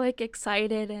being so like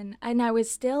excited, and I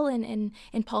was still in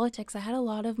politics. I had a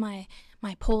lot of my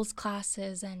polls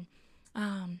classes, and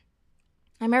I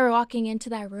remember walking into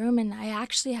that room, and I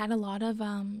actually had a lot of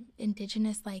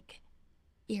Indigenous like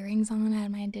earrings on. I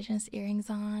had my Indigenous earrings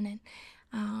on, and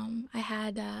I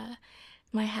had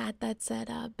my hat that said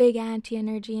Big Auntie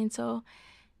Energy, and so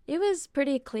it was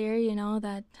pretty clear,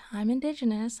 that I'm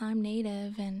Indigenous, I'm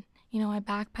Native, and my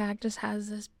backpack just has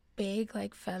this big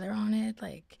like feather on it,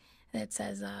 like that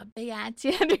says Big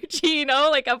Auntie Energy,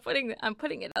 like I'm putting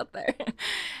it out there.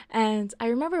 And I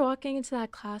remember walking into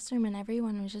that classroom, and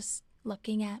everyone was just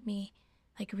looking at me,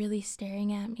 like really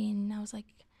staring at me, and I was like,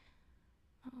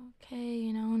 okay,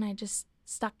 and I just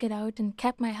stuck it out and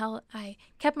I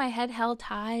kept my head held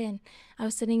high, and I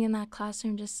was sitting in that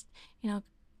classroom just,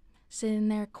 sitting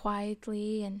there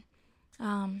quietly, and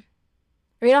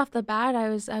right off the bat, I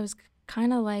was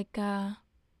kind of like I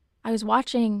was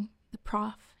watching the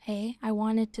prof. Hey, I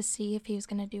wanted to see if he was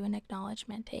gonna do an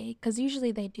acknowledgement. Hey, because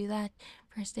usually they do that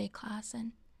first day class,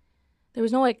 and there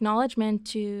was no acknowledgement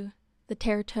to the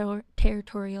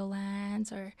territorial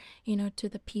lands, or to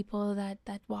the people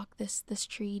that walk this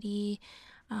treaty.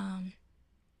 And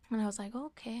I was like,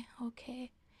 okay,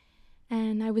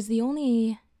 and I was the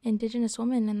only Indigenous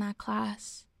woman in that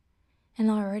class. And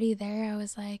already there, I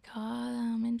was like, oh,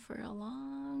 I'm in for a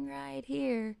long ride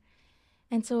here.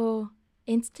 And so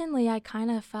instantly, I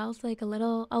kind of felt like a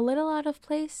little out of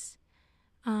place,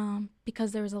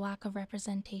 because there was a lack of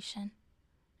representation.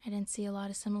 I didn't see a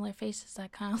lot of similar faces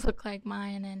that kind of look like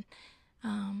mine, and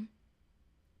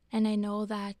I know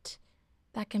that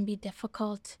can be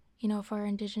difficult, for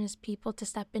Indigenous people to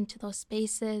step into those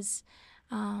spaces,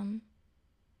 and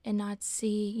not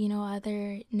see,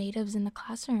 other Natives in the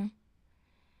classroom.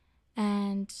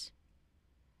 And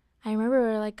I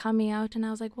remember like coming out, and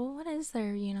I was like, well, what is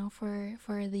there,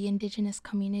 for the Indigenous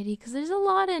community? Because there's a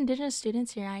lot of Indigenous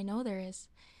students here. I know there is.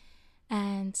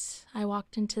 And I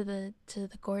walked into the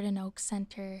Gordon Oaks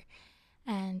Center,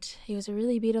 and it was a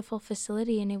really beautiful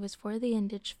facility, and it was for the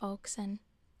Indige folks. And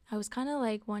I was kind of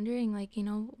like wondering, like,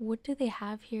 what do they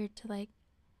have here to like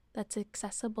that's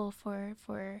accessible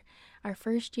for our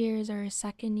first years or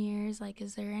second years? Like,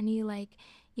 is there any like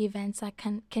events that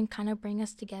can kind of bring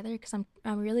us together? Because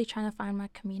I'm really trying to find my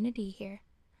community here.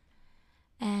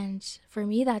 And for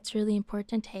me, that's really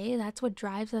important. Hey, that's what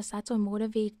drives us. That's what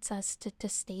motivates us to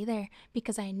stay there.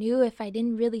 Because I knew if I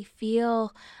didn't really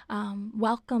feel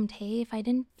welcomed, hey, if I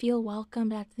didn't feel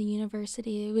welcomed at the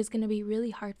university, it was going to be really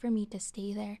hard for me to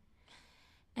stay there.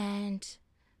 And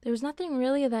there was nothing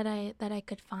really that I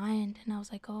could find. And I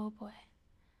was like, oh boy.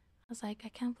 I was like, I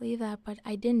can't believe that. But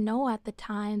I didn't know at the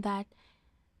time that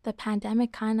the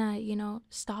pandemic kind of,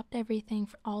 stopped everything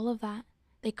for all of that.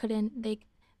 They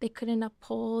couldn't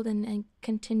uphold and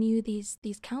continue these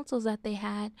councils that they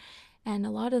had, and a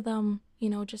lot of them,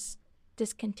 just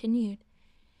discontinued.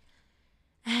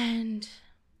 And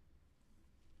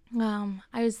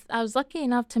I was lucky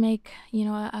enough to make,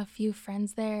 a few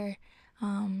friends there,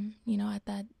 at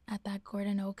that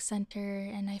Gordon Oaks Center,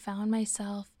 and I found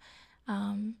myself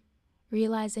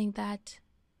realizing that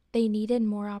they needed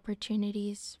more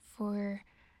opportunities for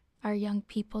our young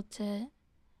people to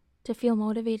feel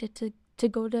motivated to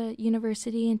go to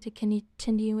university and to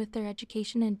continue with their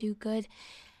education and do good.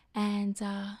 And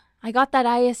I got that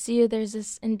ISU. There's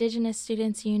this Indigenous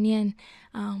Students Union.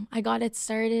 I got it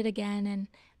started again, and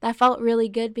that felt really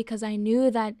good because I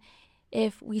knew that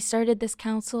if we started this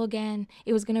council again,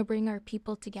 it was going to bring our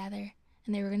people together,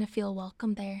 and they were going to feel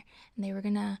welcome there, and they were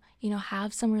going to,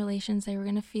 have some relations. They were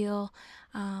going to feel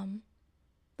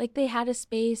like they had a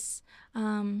space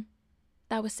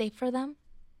that was safe for them.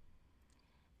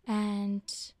 And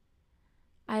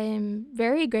I am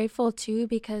very grateful too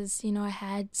because, I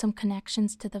had some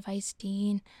connections to the vice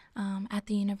dean at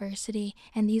the university.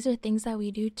 And these are things that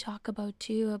we do talk about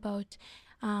too, about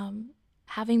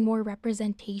having more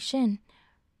representation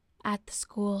at the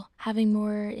school, having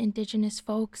more Indigenous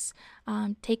folks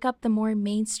take up the more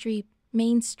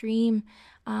mainstream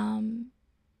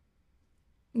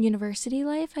university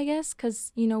life, I guess,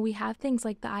 because, we have things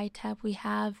like the ITEP, we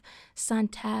have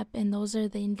SUNTEP, and those are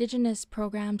the Indigenous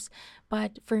programs.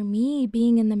 But for me,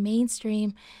 being in the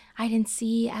mainstream, I didn't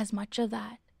see as much of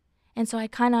that. And so I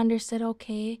kind of understood,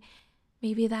 okay,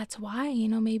 maybe that's why,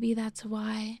 maybe that's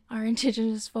why our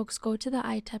Indigenous folks go to the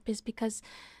ITEP, is because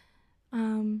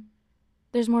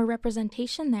there's more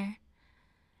representation there.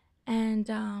 And,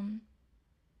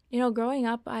 growing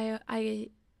up, I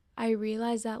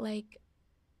realized that, like,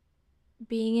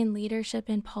 being in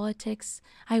leadership in politics,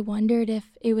 I wondered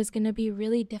if it was going to be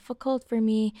really difficult for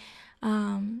me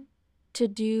to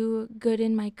do good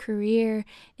in my career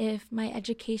if my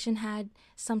education had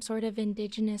some sort of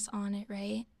Indigenous on it,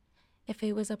 right? If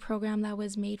it was a program that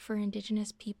was made for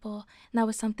Indigenous people. And that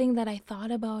was something that I thought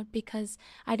about because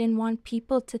I didn't want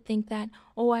people to think that,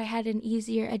 oh, I had an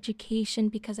easier education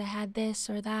because I had this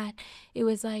or that. It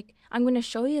was like, I'm going to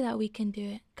show you that we can do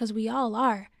it, because we all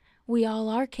are. We all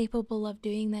are capable of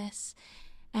doing this.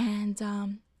 And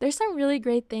there's some really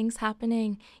great things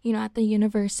happening, at the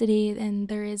university, and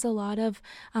there is a lot of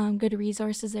good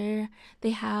resources there. They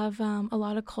have a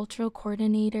lot of cultural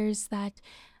coordinators that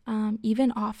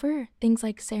even offer things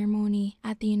like ceremony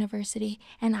at the university.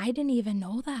 And I didn't even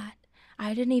know that.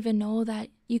 I didn't even know that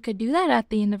you could do that at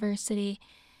the university.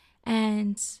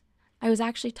 And I was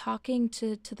actually talking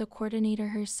to the coordinator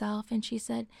herself, and she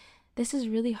said, this is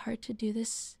really hard to do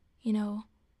this,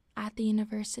 at the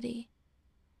university.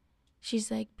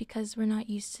 She's like, because we're not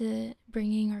used to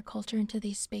bringing our culture into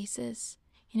these spaces.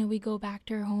 We go back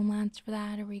to our homelands for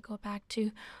that, or we go back to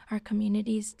our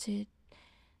communities to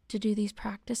do these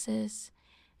practices.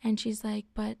 And she's like,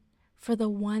 but for the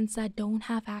ones that don't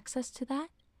have access to that,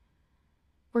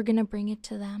 we're going to bring it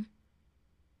to them.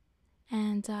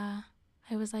 And I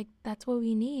was like, that's what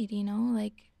we need,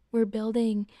 like, we're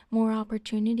building more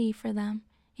opportunity for them.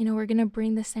 We're going to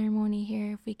bring the ceremony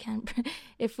here.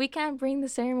 If we can't bring the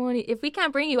ceremony, if we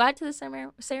can't bring you out to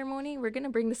the ceremony, we're going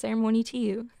to bring the ceremony to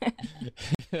you.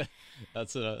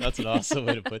 That's an awesome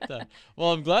way to put that.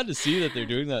 Well, I'm glad to see that they're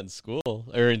doing that in school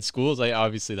or in schools.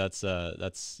 Obviously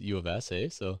that's U of S, eh?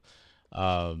 So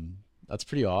that's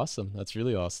pretty awesome. That's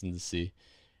really awesome to see.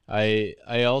 I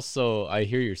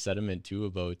hear your sentiment too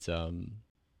about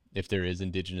if there is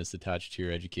Indigenous attached to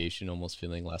your education, almost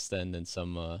feeling less than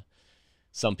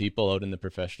some people out in the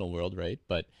professional world, right?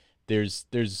 But there's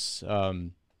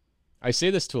I say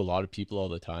this to a lot of people all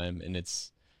the time, and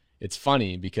it's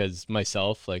funny because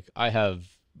myself, like, I have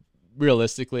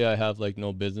like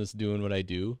no business doing what I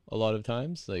do a lot of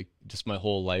times. Like, just my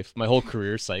whole life, my whole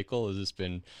career cycle has just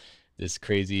been this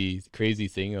crazy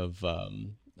thing of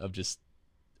just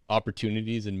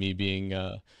opportunities, and me being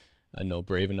I know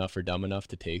brave enough or dumb enough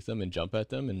to take them and jump at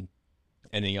them, and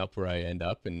ending up where I end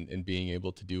up, and being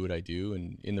able to do what I do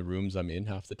and in the rooms I'm in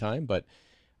half the time. But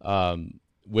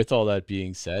with all that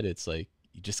being said, it's like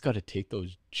you just got to take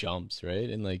those jumps, right?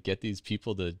 And like get these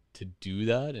people to do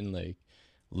that and like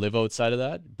live outside of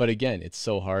that. But again, it's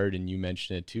so hard, and you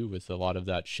mentioned it too, with a lot of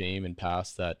that shame and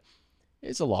past that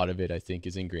is a lot of it, I think,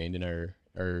 is ingrained in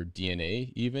our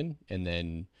DNA even. And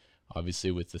then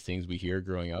obviously with the things we hear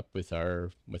growing up with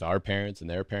our parents and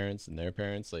their parents and their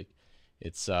parents, like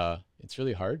it's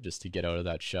really hard just to get out of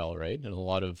that shell, right? And a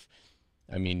lot of,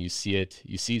 I mean, you see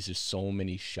just so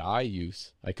many shy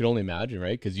youths. I could only imagine,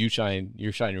 right? Because you're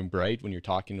shining bright when you're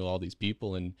talking to all these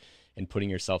people and putting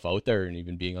yourself out there, and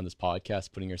even being on this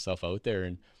podcast, putting yourself out there.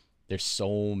 And there's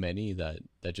so many that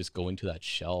just go into that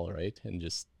shell, right? And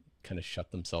just kind of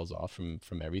shut themselves off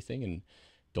from everything, and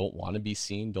don't want to be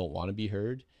seen, don't want to be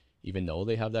heard, even though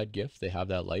they have that gift, they have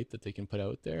that light that they can put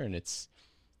out there. And it's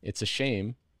a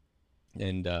shame.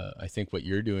 And I think what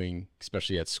you're doing,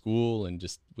 especially at school and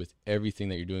just with everything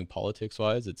that you're doing politics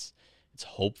wise, it's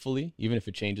hopefully, even if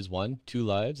it changes 1-2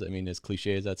 lives, I mean, as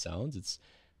cliche as that sounds, it's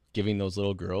giving those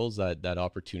little girls that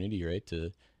opportunity, right?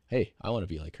 To, hey, I want to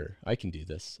be like her. I can do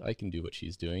this. I can do what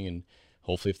she's doing. And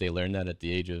hopefully if they learn that at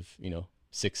the age of,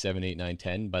 6, 7, 8, 9,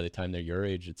 10, by the time they're your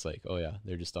age, it's like, oh yeah,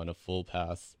 they're just on a full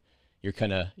path. You're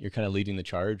kind of leading the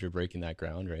charge or breaking that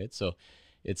ground, right? So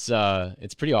it's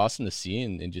pretty awesome to see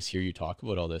and just hear you talk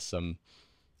about all this.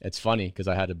 It's funny because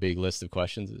I had a big list of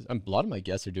questions. A lot of my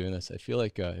guests are doing this. I feel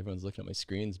like everyone's looking at my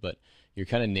screens, but you're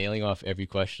kind of nailing off every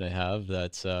question I have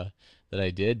that I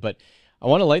did. But I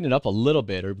want to lighten it up a little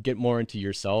bit or get more into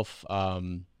yourself.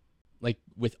 Like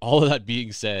with all of that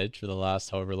being said, for the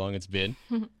last however long it's been,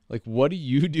 like what do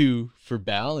you do for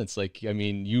balance? Like, I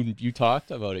mean, you talked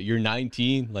about it. You're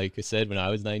 19. Like I said, when I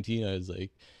was 19, I was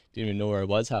like, didn't even know where I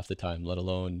was half the time, let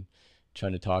alone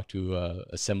trying to talk to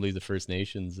Assembly of the First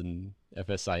Nations and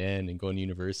FSIN and going to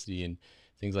university and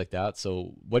things like that.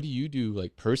 So what do you do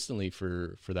like personally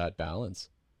for that balance?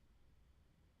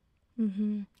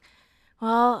 Hmm.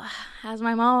 Well, as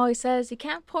my mom always says, you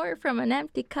can't pour from an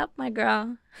empty cup, my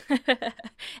girl.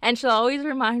 And she'll always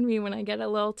remind me when I get a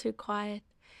little too quiet.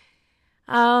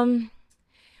 Um,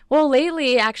 well,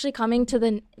 lately, actually coming into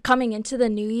the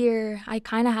new year, I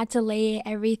kind of had to lay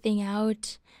everything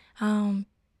out, um,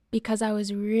 because I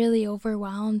was really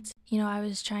overwhelmed. I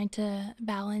was trying to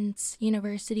balance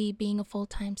university, being a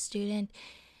full-time student,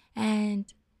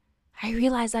 and I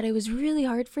realized that it was really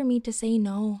hard for me to say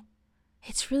no.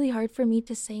 It's really hard for me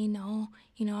to say no.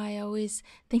 I always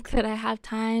think that I have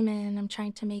time and I'm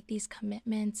trying to make these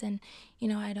commitments, and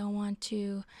I don't want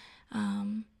to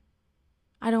um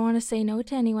say no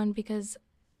to anyone because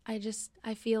I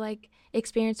feel like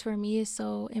experience for me is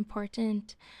so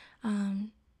important,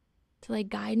 um to like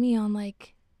guide me on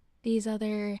like these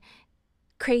other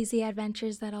crazy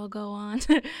adventures that I'll go on.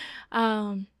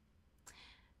 um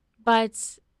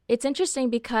But it's interesting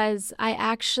because I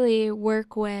actually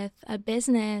work with a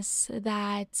business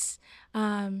that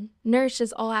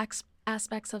nourishes all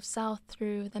aspects of self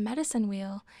through the medicine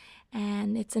wheel.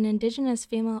 And it's an Indigenous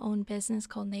female owned business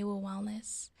called Nawa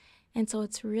Wellness. And so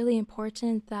it's really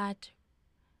important that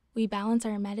we balance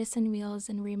our medicine wheels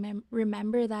and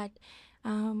remember that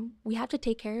we have to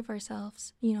take care of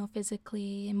ourselves,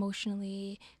 physically,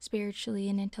 emotionally, spiritually,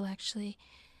 and intellectually.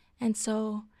 And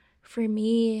so for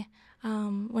me,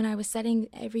 when I was setting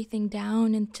everything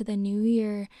down into the new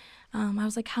year, I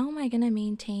was like, how am I going to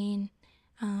maintain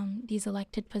these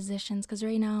elected positions? Because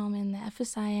right now I'm in the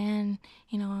FSIN,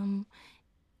 I'm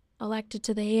elected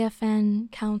to the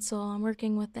AFN Council, I'm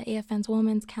working with the AFN's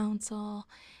Women's Council,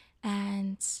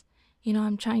 and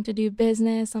I'm trying to do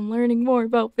business. I'm learning more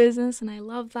about business, and I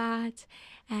love that.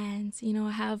 And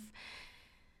I have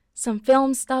some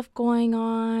film stuff going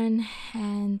on,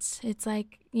 and it's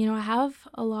like I have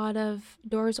a lot of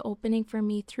doors opening for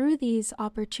me through these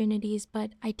opportunities,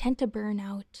 but I tend to burn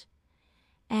out.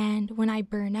 And when I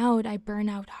burn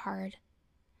out hard.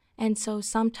 And so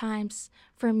sometimes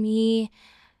for me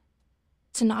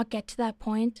to not get to that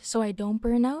point so I don't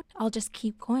burn out, I'll just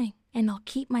keep going and I'll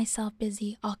keep myself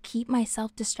busy. I'll keep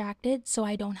myself distracted so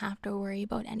I don't have to worry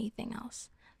about anything else.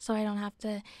 So I don't have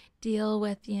to deal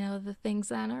with, the things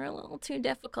that are a little too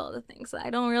difficult, the things that I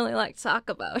don't really like to talk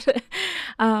about.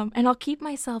 And I'll keep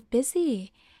myself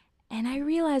busy. And I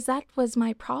realized that was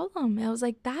my problem. I was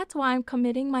like, that's why I'm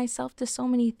committing myself to so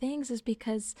many things, is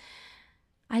because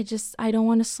I don't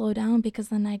want to slow down, because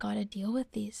then I got to deal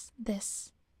with this.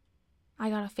 I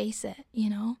got to face it,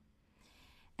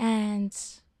 And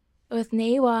with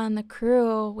Newa and the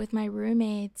crew, with my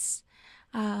roommates,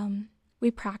 we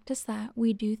practice that.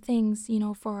 We do things,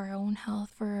 for our own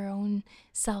health, for our own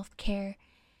self-care.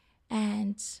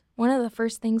 And one of the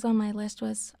first things on my list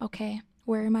was, okay,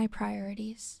 where are my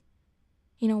priorities?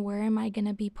 Where am I going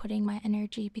to be putting my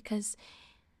energy? Because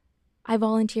I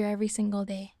volunteer every single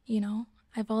day,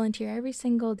 I volunteer every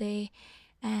single day,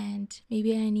 and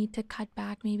maybe I need to cut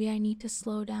back. Maybe I need to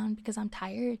slow down because I'm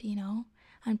tired,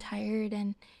 I'm tired.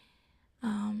 And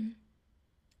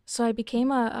so I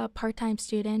became a part-time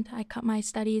student. I cut my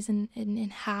studies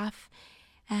in half,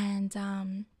 and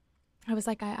I was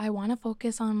like, I want to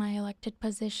focus on my elected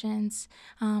positions.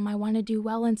 I want to do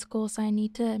well in school, so I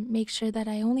need to make sure that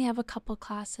I only have a couple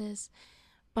classes.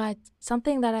 But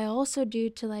something that I also do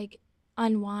to like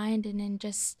unwind and then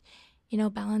just,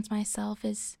 balance myself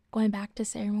is going back to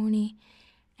ceremony.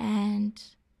 And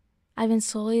I've been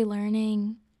slowly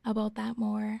learning about that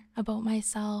more, about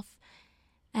myself.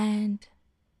 And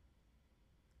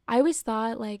I always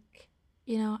thought like,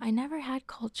 I never had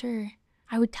culture.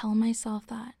 I would tell myself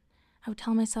that. I would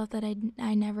tell myself that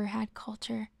I never had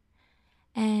culture.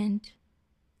 And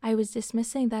I was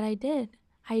dismissing that I did.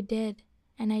 I did.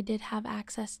 And I did have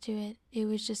access to it. It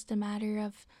was just a matter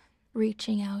of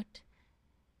reaching out,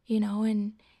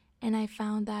 and I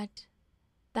found that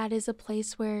that is a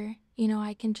place where,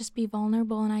 I can just be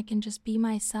vulnerable and I can just be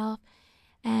myself,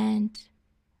 and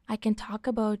I can talk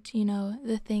about,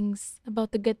 the things,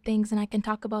 about the good things, and I can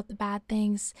talk about the bad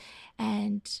things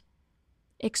and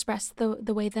express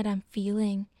the way that I'm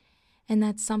feeling. And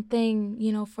that's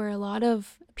something, for a lot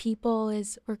of people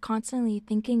is we're constantly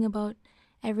thinking about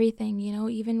everything,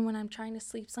 even when I'm trying to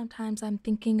sleep, sometimes I'm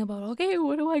thinking about, okay,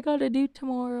 what do I got to do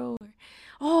tomorrow? Or,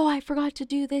 oh, I forgot to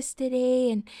do this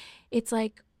today. And it's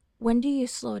like, when do you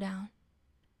slow down?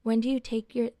 When do you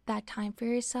take that time for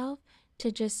yourself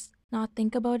to just not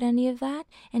think about any of that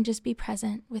and just be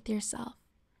present with yourself?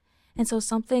 And so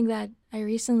something that I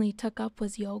recently took up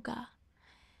was yoga.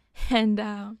 And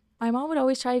my mom would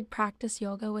always try to practice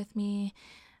yoga with me.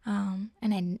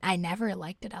 And I never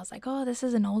liked it. I was like, oh, this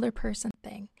is an older person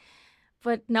thing.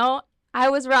 But no, I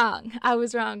was wrong. I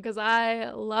was wrong, because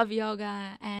I love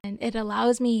yoga, and it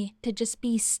allows me to just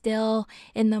be still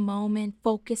in the moment,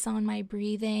 focus on my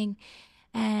breathing.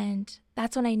 And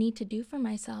that's what I need to do for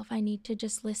myself. I need to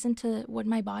just listen to what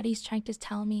my body's trying to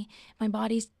tell me. My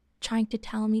body's trying to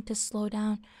tell me to slow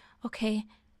down. Okay,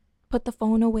 put the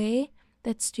phone away.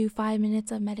 Let's do 5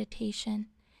 minutes of meditation.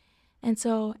 And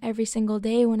so every single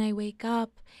day when I wake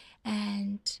up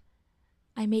and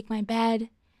I make my bed,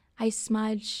 I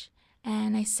smudge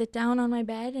and I sit down on my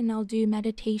bed and I'll do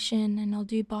meditation and I'll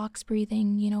do box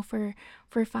breathing,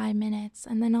 for 5 minutes.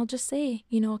 And then I'll just say,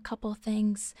 a couple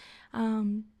things,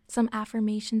 some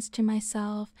affirmations to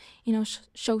myself,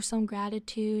 show some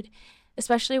gratitude,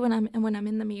 especially when I'm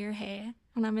in the mirror. Hey,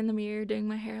 when I'm in the mirror doing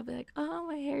my hair, I'll be like, oh,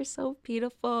 my hair is so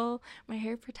beautiful. My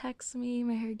hair protects me.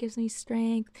 My hair gives me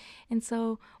strength. And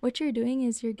so what you're doing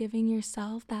is you're giving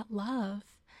yourself that love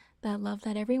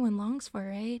that everyone longs for,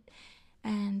 right?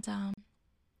 And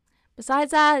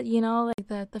besides that, like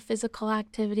the physical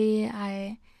activity,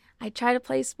 I try to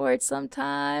play sports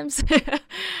sometimes.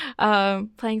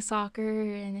 Playing soccer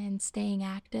and staying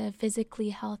active, physically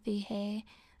healthy, hey,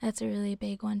 that's a really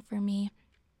big one for me.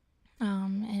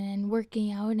 And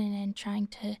working out and trying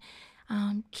to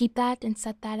keep that and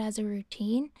set that as a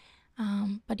routine.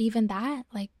 But even that,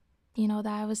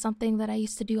 that was something that I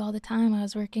used to do all the time. I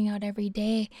was working out every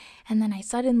day, and then I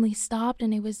suddenly stopped,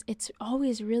 and it's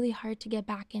always really hard to get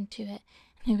back into it.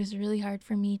 And it was really hard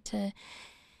for me to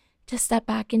step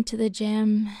back into the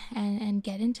gym and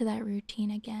get into that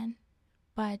routine again.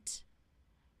 But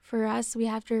for us, we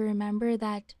have to remember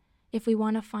that if we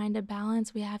want to find a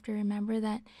balance, we have to remember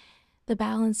that the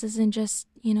balance isn't just,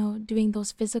 doing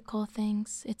those physical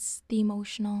things. It's the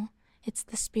emotional, it's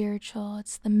the spiritual,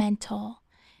 it's the mental.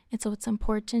 And so it's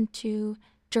important to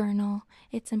journal.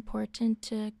 It's important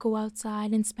to go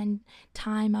outside and spend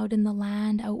time out in the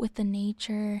land, out with the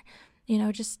nature,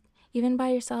 just even by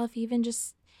yourself, even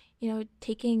just,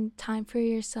 taking time for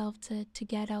yourself to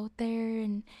get out there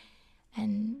and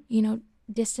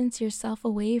distance yourself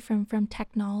away from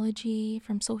technology,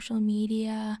 from social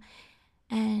media.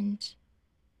 And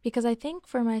because I think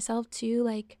for myself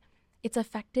too, it's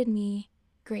affected me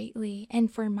greatly.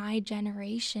 And for my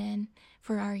generation,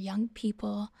 for our young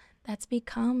people, that's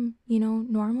become,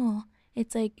 normal.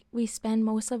 It's like we spend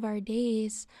most of our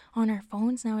days on our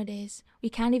phones nowadays. We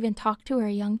can't even talk to our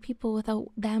young people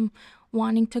without them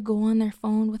wanting to go on their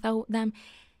phone, without them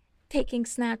taking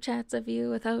Snapchats of you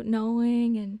without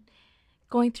knowing, and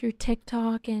going through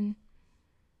TikTok. And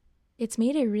it's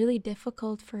made it really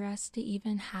difficult for us to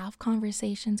even have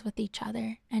conversations with each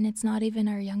other. And it's not even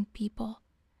our young people.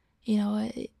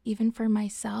 Even for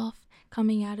myself,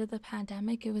 coming out of the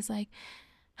pandemic, it was like,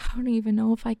 I don't even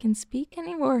know if I can speak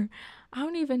anymore. I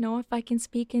don't even know if I can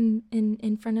speak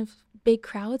in front of big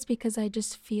crowds, because I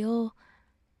just feel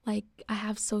like I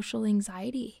have social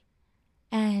anxiety.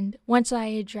 And once I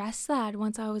addressed that,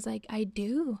 once I was like, I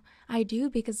do,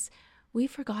 because we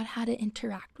forgot how to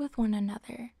interact with one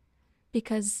another.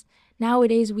 Because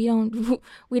nowadays we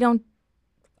don't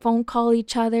phone call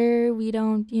each other. We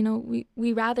don't,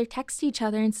 we rather text each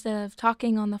other instead of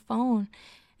talking on the phone.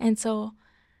 And so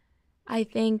I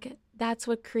think that's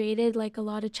what created a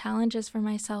lot of challenges for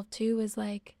myself too, was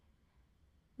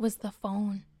the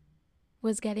phone,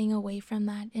 was getting away from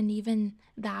that. And even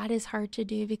that is hard to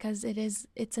do, because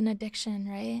it's an addiction,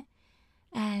 right?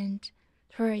 And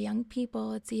for our young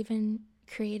people, it's even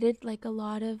created a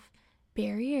lot of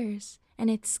barriers. And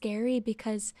it's scary,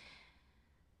 because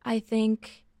I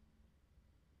think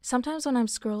sometimes when I'm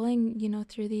scrolling,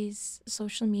 through these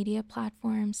social media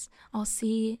platforms, I'll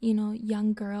see,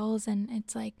 young girls, and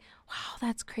it's like, wow,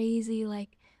 that's crazy.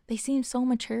 They seem so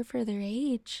mature for their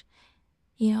age.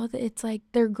 It's like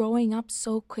they're growing up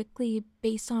so quickly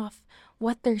based off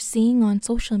what they're seeing on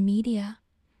social media.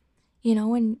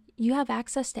 And you have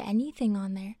access to anything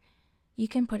on there. you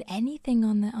can put anything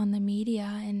on the media,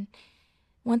 and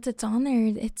once it's on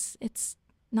there, it's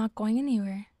not going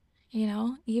anywhere. You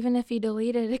know, even if you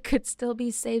delete it, it could still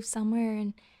be saved somewhere,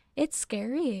 and it's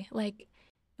scary. Like,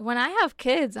 when I have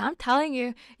kids, I'm telling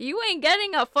you, you ain't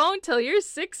getting a phone till you're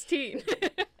 16.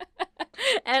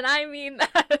 And I mean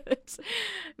that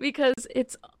because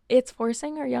it's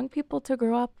forcing our young people to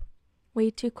grow up way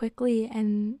too quickly,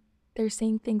 and they're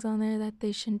saying things on there that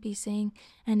they shouldn't be saying.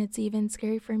 And it's even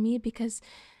scary for me because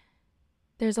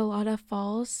there's a lot of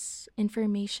false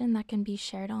information that can be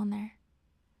shared on there.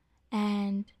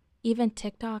 And even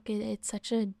TikTok, it's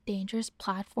such a dangerous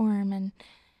platform, and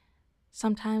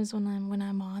sometimes when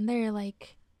I'm on there,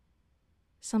 like,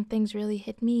 some things really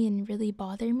hit me and really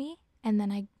bother me, and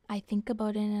then I think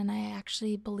about it and I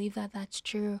actually believe that that's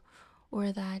true,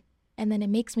 or that, and then it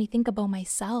makes me think about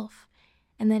myself,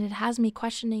 and then it has me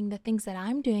questioning the things that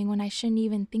I'm doing when I shouldn't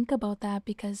even think about that,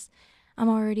 because I'm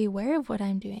already aware of what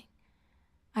I'm doing.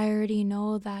 I already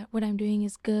know that what I'm doing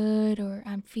is good, or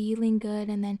I'm feeling good,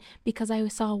 and then because I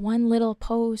saw one little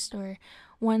post or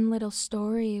one little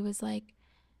story, it was like,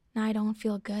 now I don't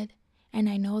feel good. And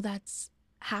I know that's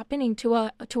happening to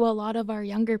a lot of our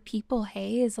younger people.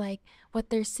 Hey, is like what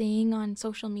they're seeing on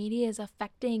social media is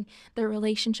affecting their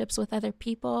relationships with other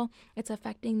people. It's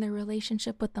affecting their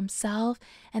relationship with themselves.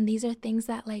 And these are things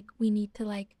that, like, we need to,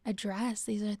 like, address.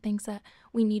 These are things that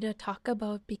we need to talk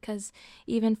about, because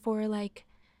even for, like,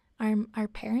 our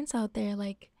parents out there,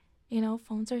 like, you know,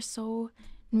 phones are so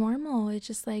normal. It's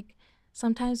just like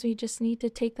sometimes we just need to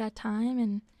take that time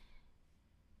and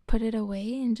put it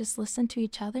away and just listen to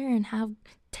each other and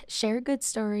share good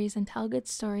stories and tell good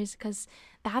stories, because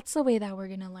that's the way that we're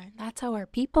gonna learn. That's how our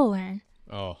people learn.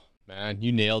 Oh man,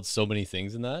 you nailed so many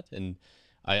things in that, and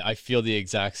I feel the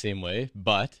exact same way,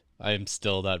 but I'm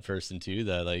still that person too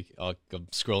that, like, I'll go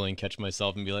scrolling, catch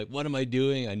myself and be like, what am I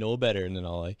doing? I know better. And then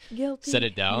I'll, like, Guilty. set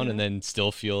it down, Yeah. and then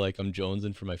still feel like I'm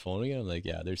jonesing for my phone again. I'm like,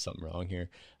 yeah, there's something wrong here.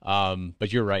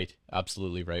 But you're right.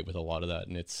 Absolutely right with a lot of that.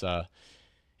 And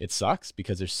it sucks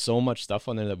because there's so much stuff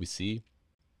on there that we see.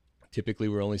 Typically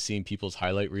we're only seeing people's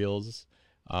highlight reels,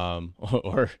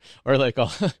 or like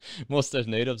all, most of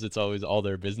natives, it's always all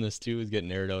their business too is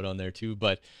getting aired out on there too.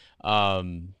 But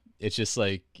it's just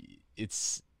like,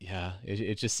 it's, yeah,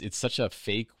 it's such a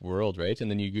fake world, right?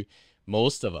 And then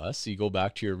most of us, you go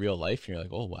back to your real life and you're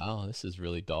like, oh wow, this is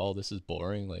really dull, this is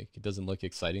boring, like, it doesn't look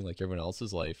exciting like everyone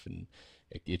else's life. And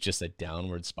it's just a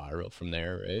downward spiral from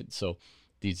there, right? So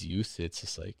these youth, it's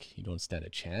just like, you don't stand a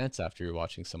chance after you're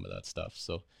watching some of that stuff.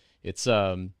 So it's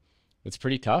it's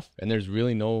pretty tough, and there's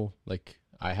really no, like,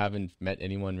 I haven't met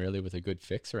anyone really with a good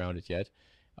fix around it yet.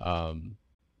 um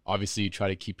Obviously you try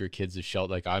to keep your kids as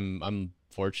sheltered. Like, I'm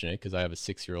fortunate because I have a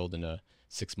 6-year old and a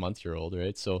 6-month year old,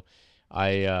 right? So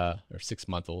I or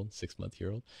 6-month old, 6-month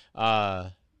year old.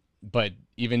 But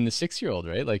even the 6-year old,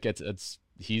 right? Like,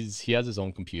 he has his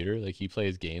own computer, like, he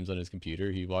plays games on his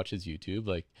computer, he watches YouTube.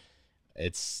 Like,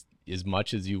 it's, as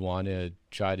much as you want to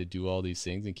try to do all these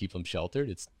things and keep them sheltered,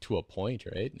 it's to a point,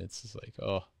 right? And it's just like,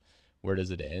 oh, where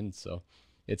does it end? So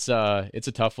it's a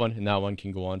tough one, and that one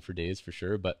can go on for days for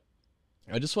sure. But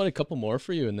I just want a couple more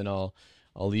for you, and then I'll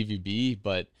leave you be.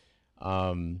 But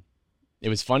um it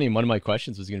was funny, one of my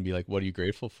questions was going to be like, what are you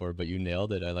grateful for? But you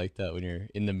nailed it. I like that. When you're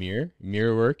in the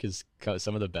mirror work is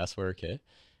some of the best work, eh?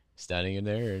 Standing in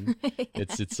there, and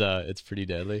it's pretty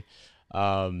deadly.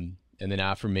 And then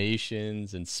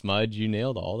affirmations and smudge, you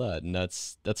nailed all that, and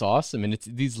that's awesome. And it's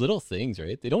these little things,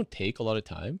 right? They don't take a lot of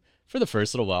time. For the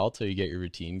first little while till you get your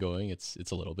routine going, it's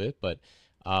a little bit. But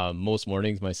most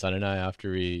mornings, my son and I,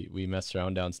 after we mess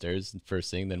around downstairs first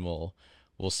thing, then we'll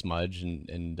smudge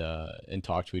and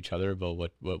talk to each other about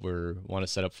what we want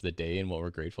to set up for the day and what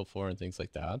we're grateful for and things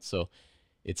like that. So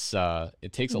it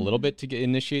takes a little bit to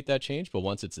initiate that change, but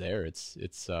once it's there, it's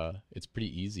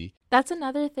pretty easy. That's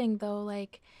another thing, though.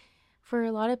 Like, for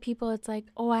a lot of people, it's like,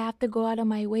 oh, I have to go out of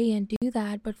my way and do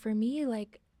that. But for me,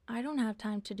 like, I don't have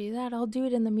time to do that. I'll do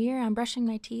it in the mirror. I'm brushing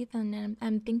my teeth, and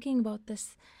I'm thinking about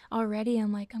this already.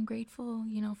 I'm like, I'm grateful,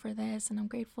 you know, for this, and I'm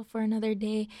grateful for another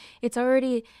day. It's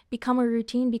already become a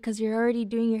routine because you're already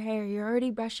doing your hair, you're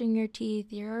already brushing your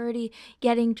teeth, you're already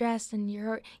getting dressed, and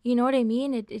you know what I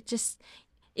mean? It just,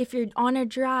 if you're on a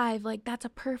drive, like, that's a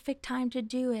perfect time to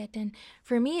do it. And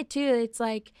for me too, it's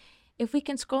like, if we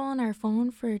can scroll on our phone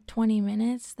for 20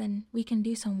 minutes, then we can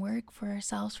do some work for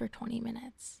ourselves for 20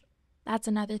 minutes. That's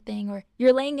another thing. Or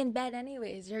you're laying in bed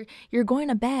anyways, you're going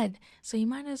to bed, so you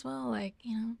might as well, like,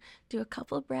 you know, do a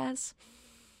couple of breaths.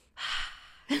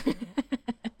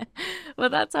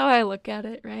 Well, that's how I look at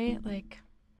it, right? Like,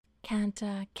 can't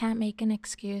make an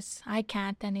excuse. I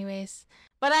can't anyways.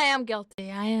 But I am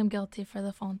guilty. I am guilty for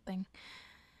the phone thing.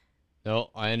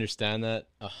 No, I understand that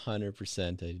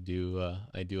 100%.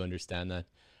 I do understand that.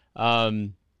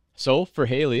 Um, so for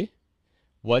Hailey,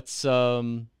 what's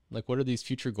like what are these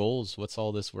future goals? What's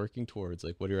all this working towards?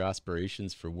 Like what are your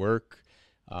aspirations for work?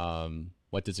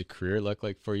 What does a career look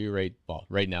like for you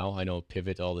right now? I know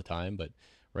pivot all the time, but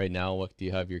right now what do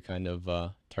you have your kind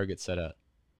of target set at?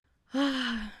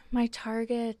 My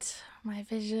target, my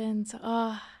visions,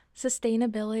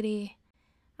 sustainability.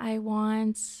 I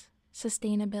want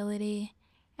sustainability,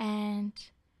 and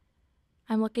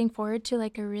I'm looking forward to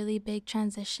like a really big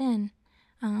transition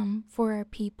for our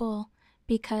people,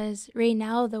 because right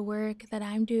now the work that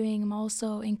I'm doing, I'm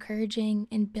also encouraging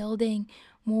and building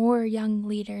more young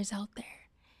leaders out there.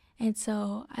 And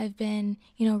so I've been,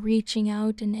 reaching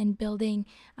out and building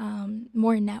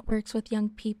more networks with young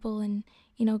people, and,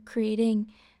 creating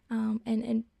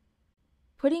and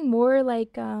putting more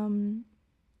like,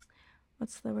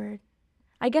 what's the word?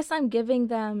 I guess I'm giving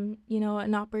them,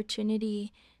 an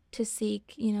opportunity to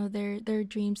seek, their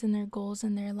dreams and their goals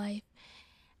in their life.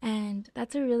 And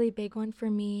that's a really big one for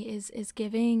me, is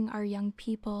giving our young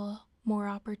people more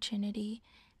opportunity.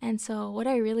 And so what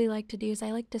I really like to do is I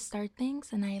like to start things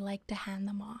and I like to hand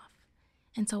them off.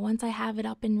 And so once I have it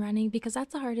up and running, because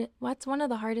that's one of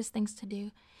the hardest things to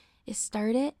do, is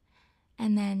start it,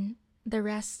 and then the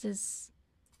rest is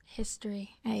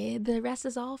history. The rest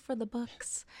is all for the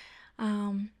books.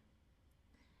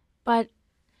 But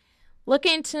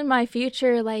looking to my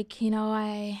future, like,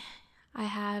 I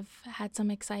have had some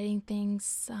exciting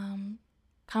things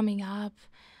coming up,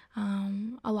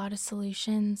 a lot of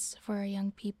solutions for our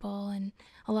young people, and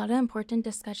a lot of important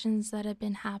discussions that have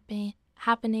been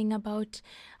happening about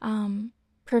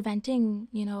preventing,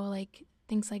 like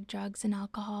things like drugs and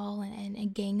alcohol,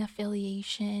 and gang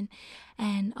affiliation.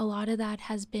 And a lot of that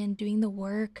has been doing the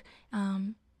work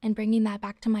and bringing that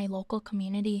back to my local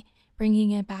community,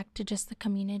 bringing it back to just the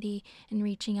community, and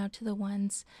reaching out to the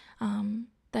ones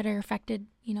that are affected,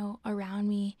 around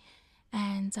me.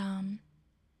 And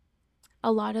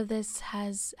a lot of this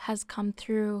has come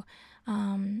through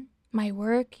my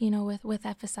work, with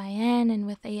FSIN and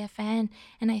with AFN.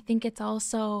 And I think it's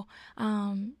also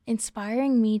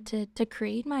inspiring me to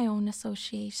create my own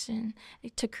association,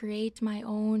 to create my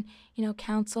own,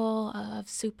 council of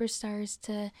superstars,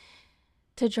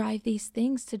 to drive these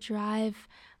things, to drive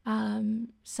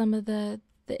some of the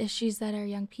issues that our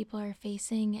young people are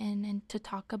facing, and to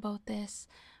talk about this.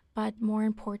 But more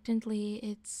importantly,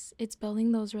 it's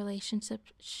building those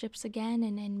relationships again,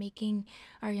 and making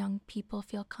our young people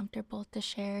feel comfortable to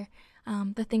share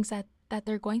the things that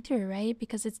they're going through, right?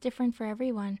 Because it's different for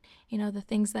everyone. The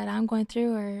things that I'm going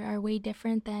through are way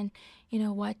different than,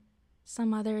 what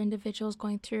some other individuals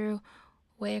going through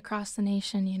way across the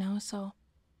nation. So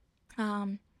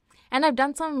and I've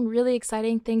done some really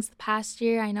exciting things the past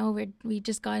year. I know we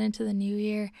just got into the new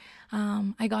year.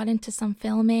 I got into some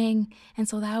filming, and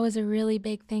so that was a really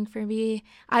big thing for me.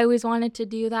 I always wanted to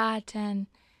do that, and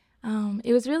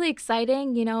it was really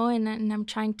exciting, and I'm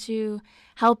trying to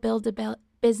help build a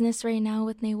business right now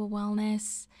with Nawa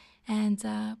Wellness, and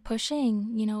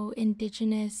pushing,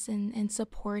 Indigenous, and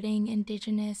supporting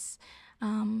Indigenous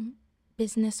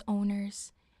business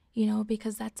owners,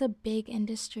 because that's a big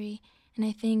industry. And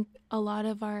I think a lot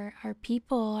of our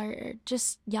people are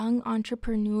just young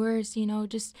entrepreneurs,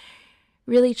 just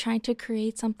really trying to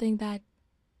create something that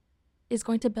is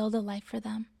going to build a life for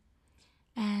them.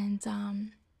 And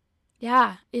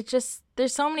yeah, it just,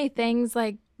 there's so many things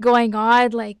like going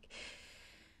on, like,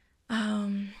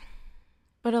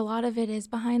 but a lot of it is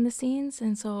behind the scenes.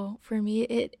 And so for me,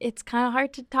 it's kind of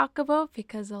hard to talk about,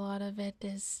 because a lot of it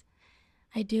is,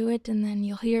 I do it and then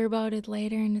you'll hear about it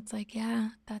later, and it's like,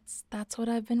 yeah, that's what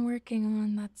I've been working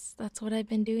on. That's what I've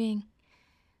been doing.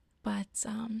 But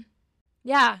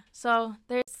yeah, so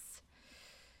there's,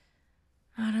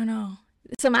 I don't know,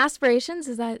 some aspirations.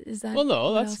 Is that Well,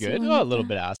 no, what that's else you good. want Well, a me little to?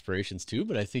 bit of aspirations too,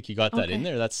 but I think you got that in Okay.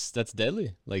 there. That's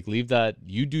deadly. Like leave that.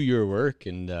 You do your work,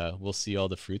 and we'll see all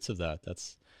the fruits of that.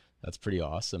 That's pretty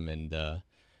awesome, and I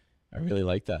really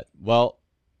like that. Well,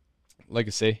 like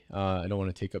I say, I don't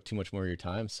want to take up too much more of your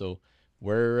time. So,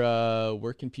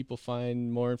 where can people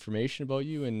find more information about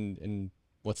you, and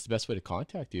what's the best way to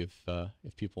contact you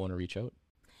if people want to reach out?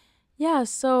 Yeah,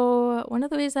 so one of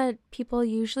the ways that people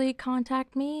usually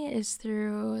contact me is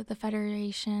through the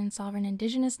Federation Sovereign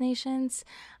Indigenous Nations.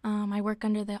 I work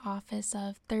under the office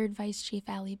of Third Vice Chief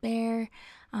Ali Bear,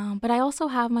 but I also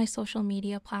have my social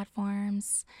media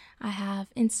platforms. I have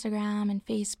Instagram and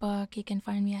Facebook. You can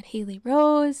find me at Hailey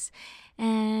Rose.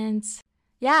 And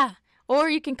yeah, Or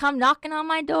you can come knocking on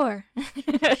my door.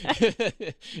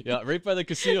 Yeah, right by the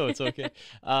casino. It's okay.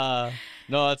 No,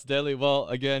 that's deadly. Well,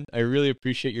 again, I really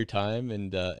appreciate your time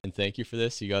and thank you for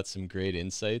this. You got some great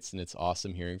insights, and it's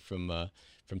awesome hearing from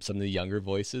some of the younger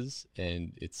voices,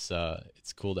 and it's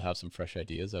cool to have some fresh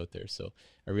ideas out there. So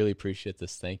I really appreciate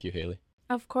this. Thank you, Hailey.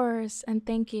 Of course, and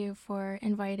thank you for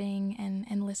inviting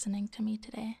and listening to me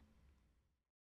today.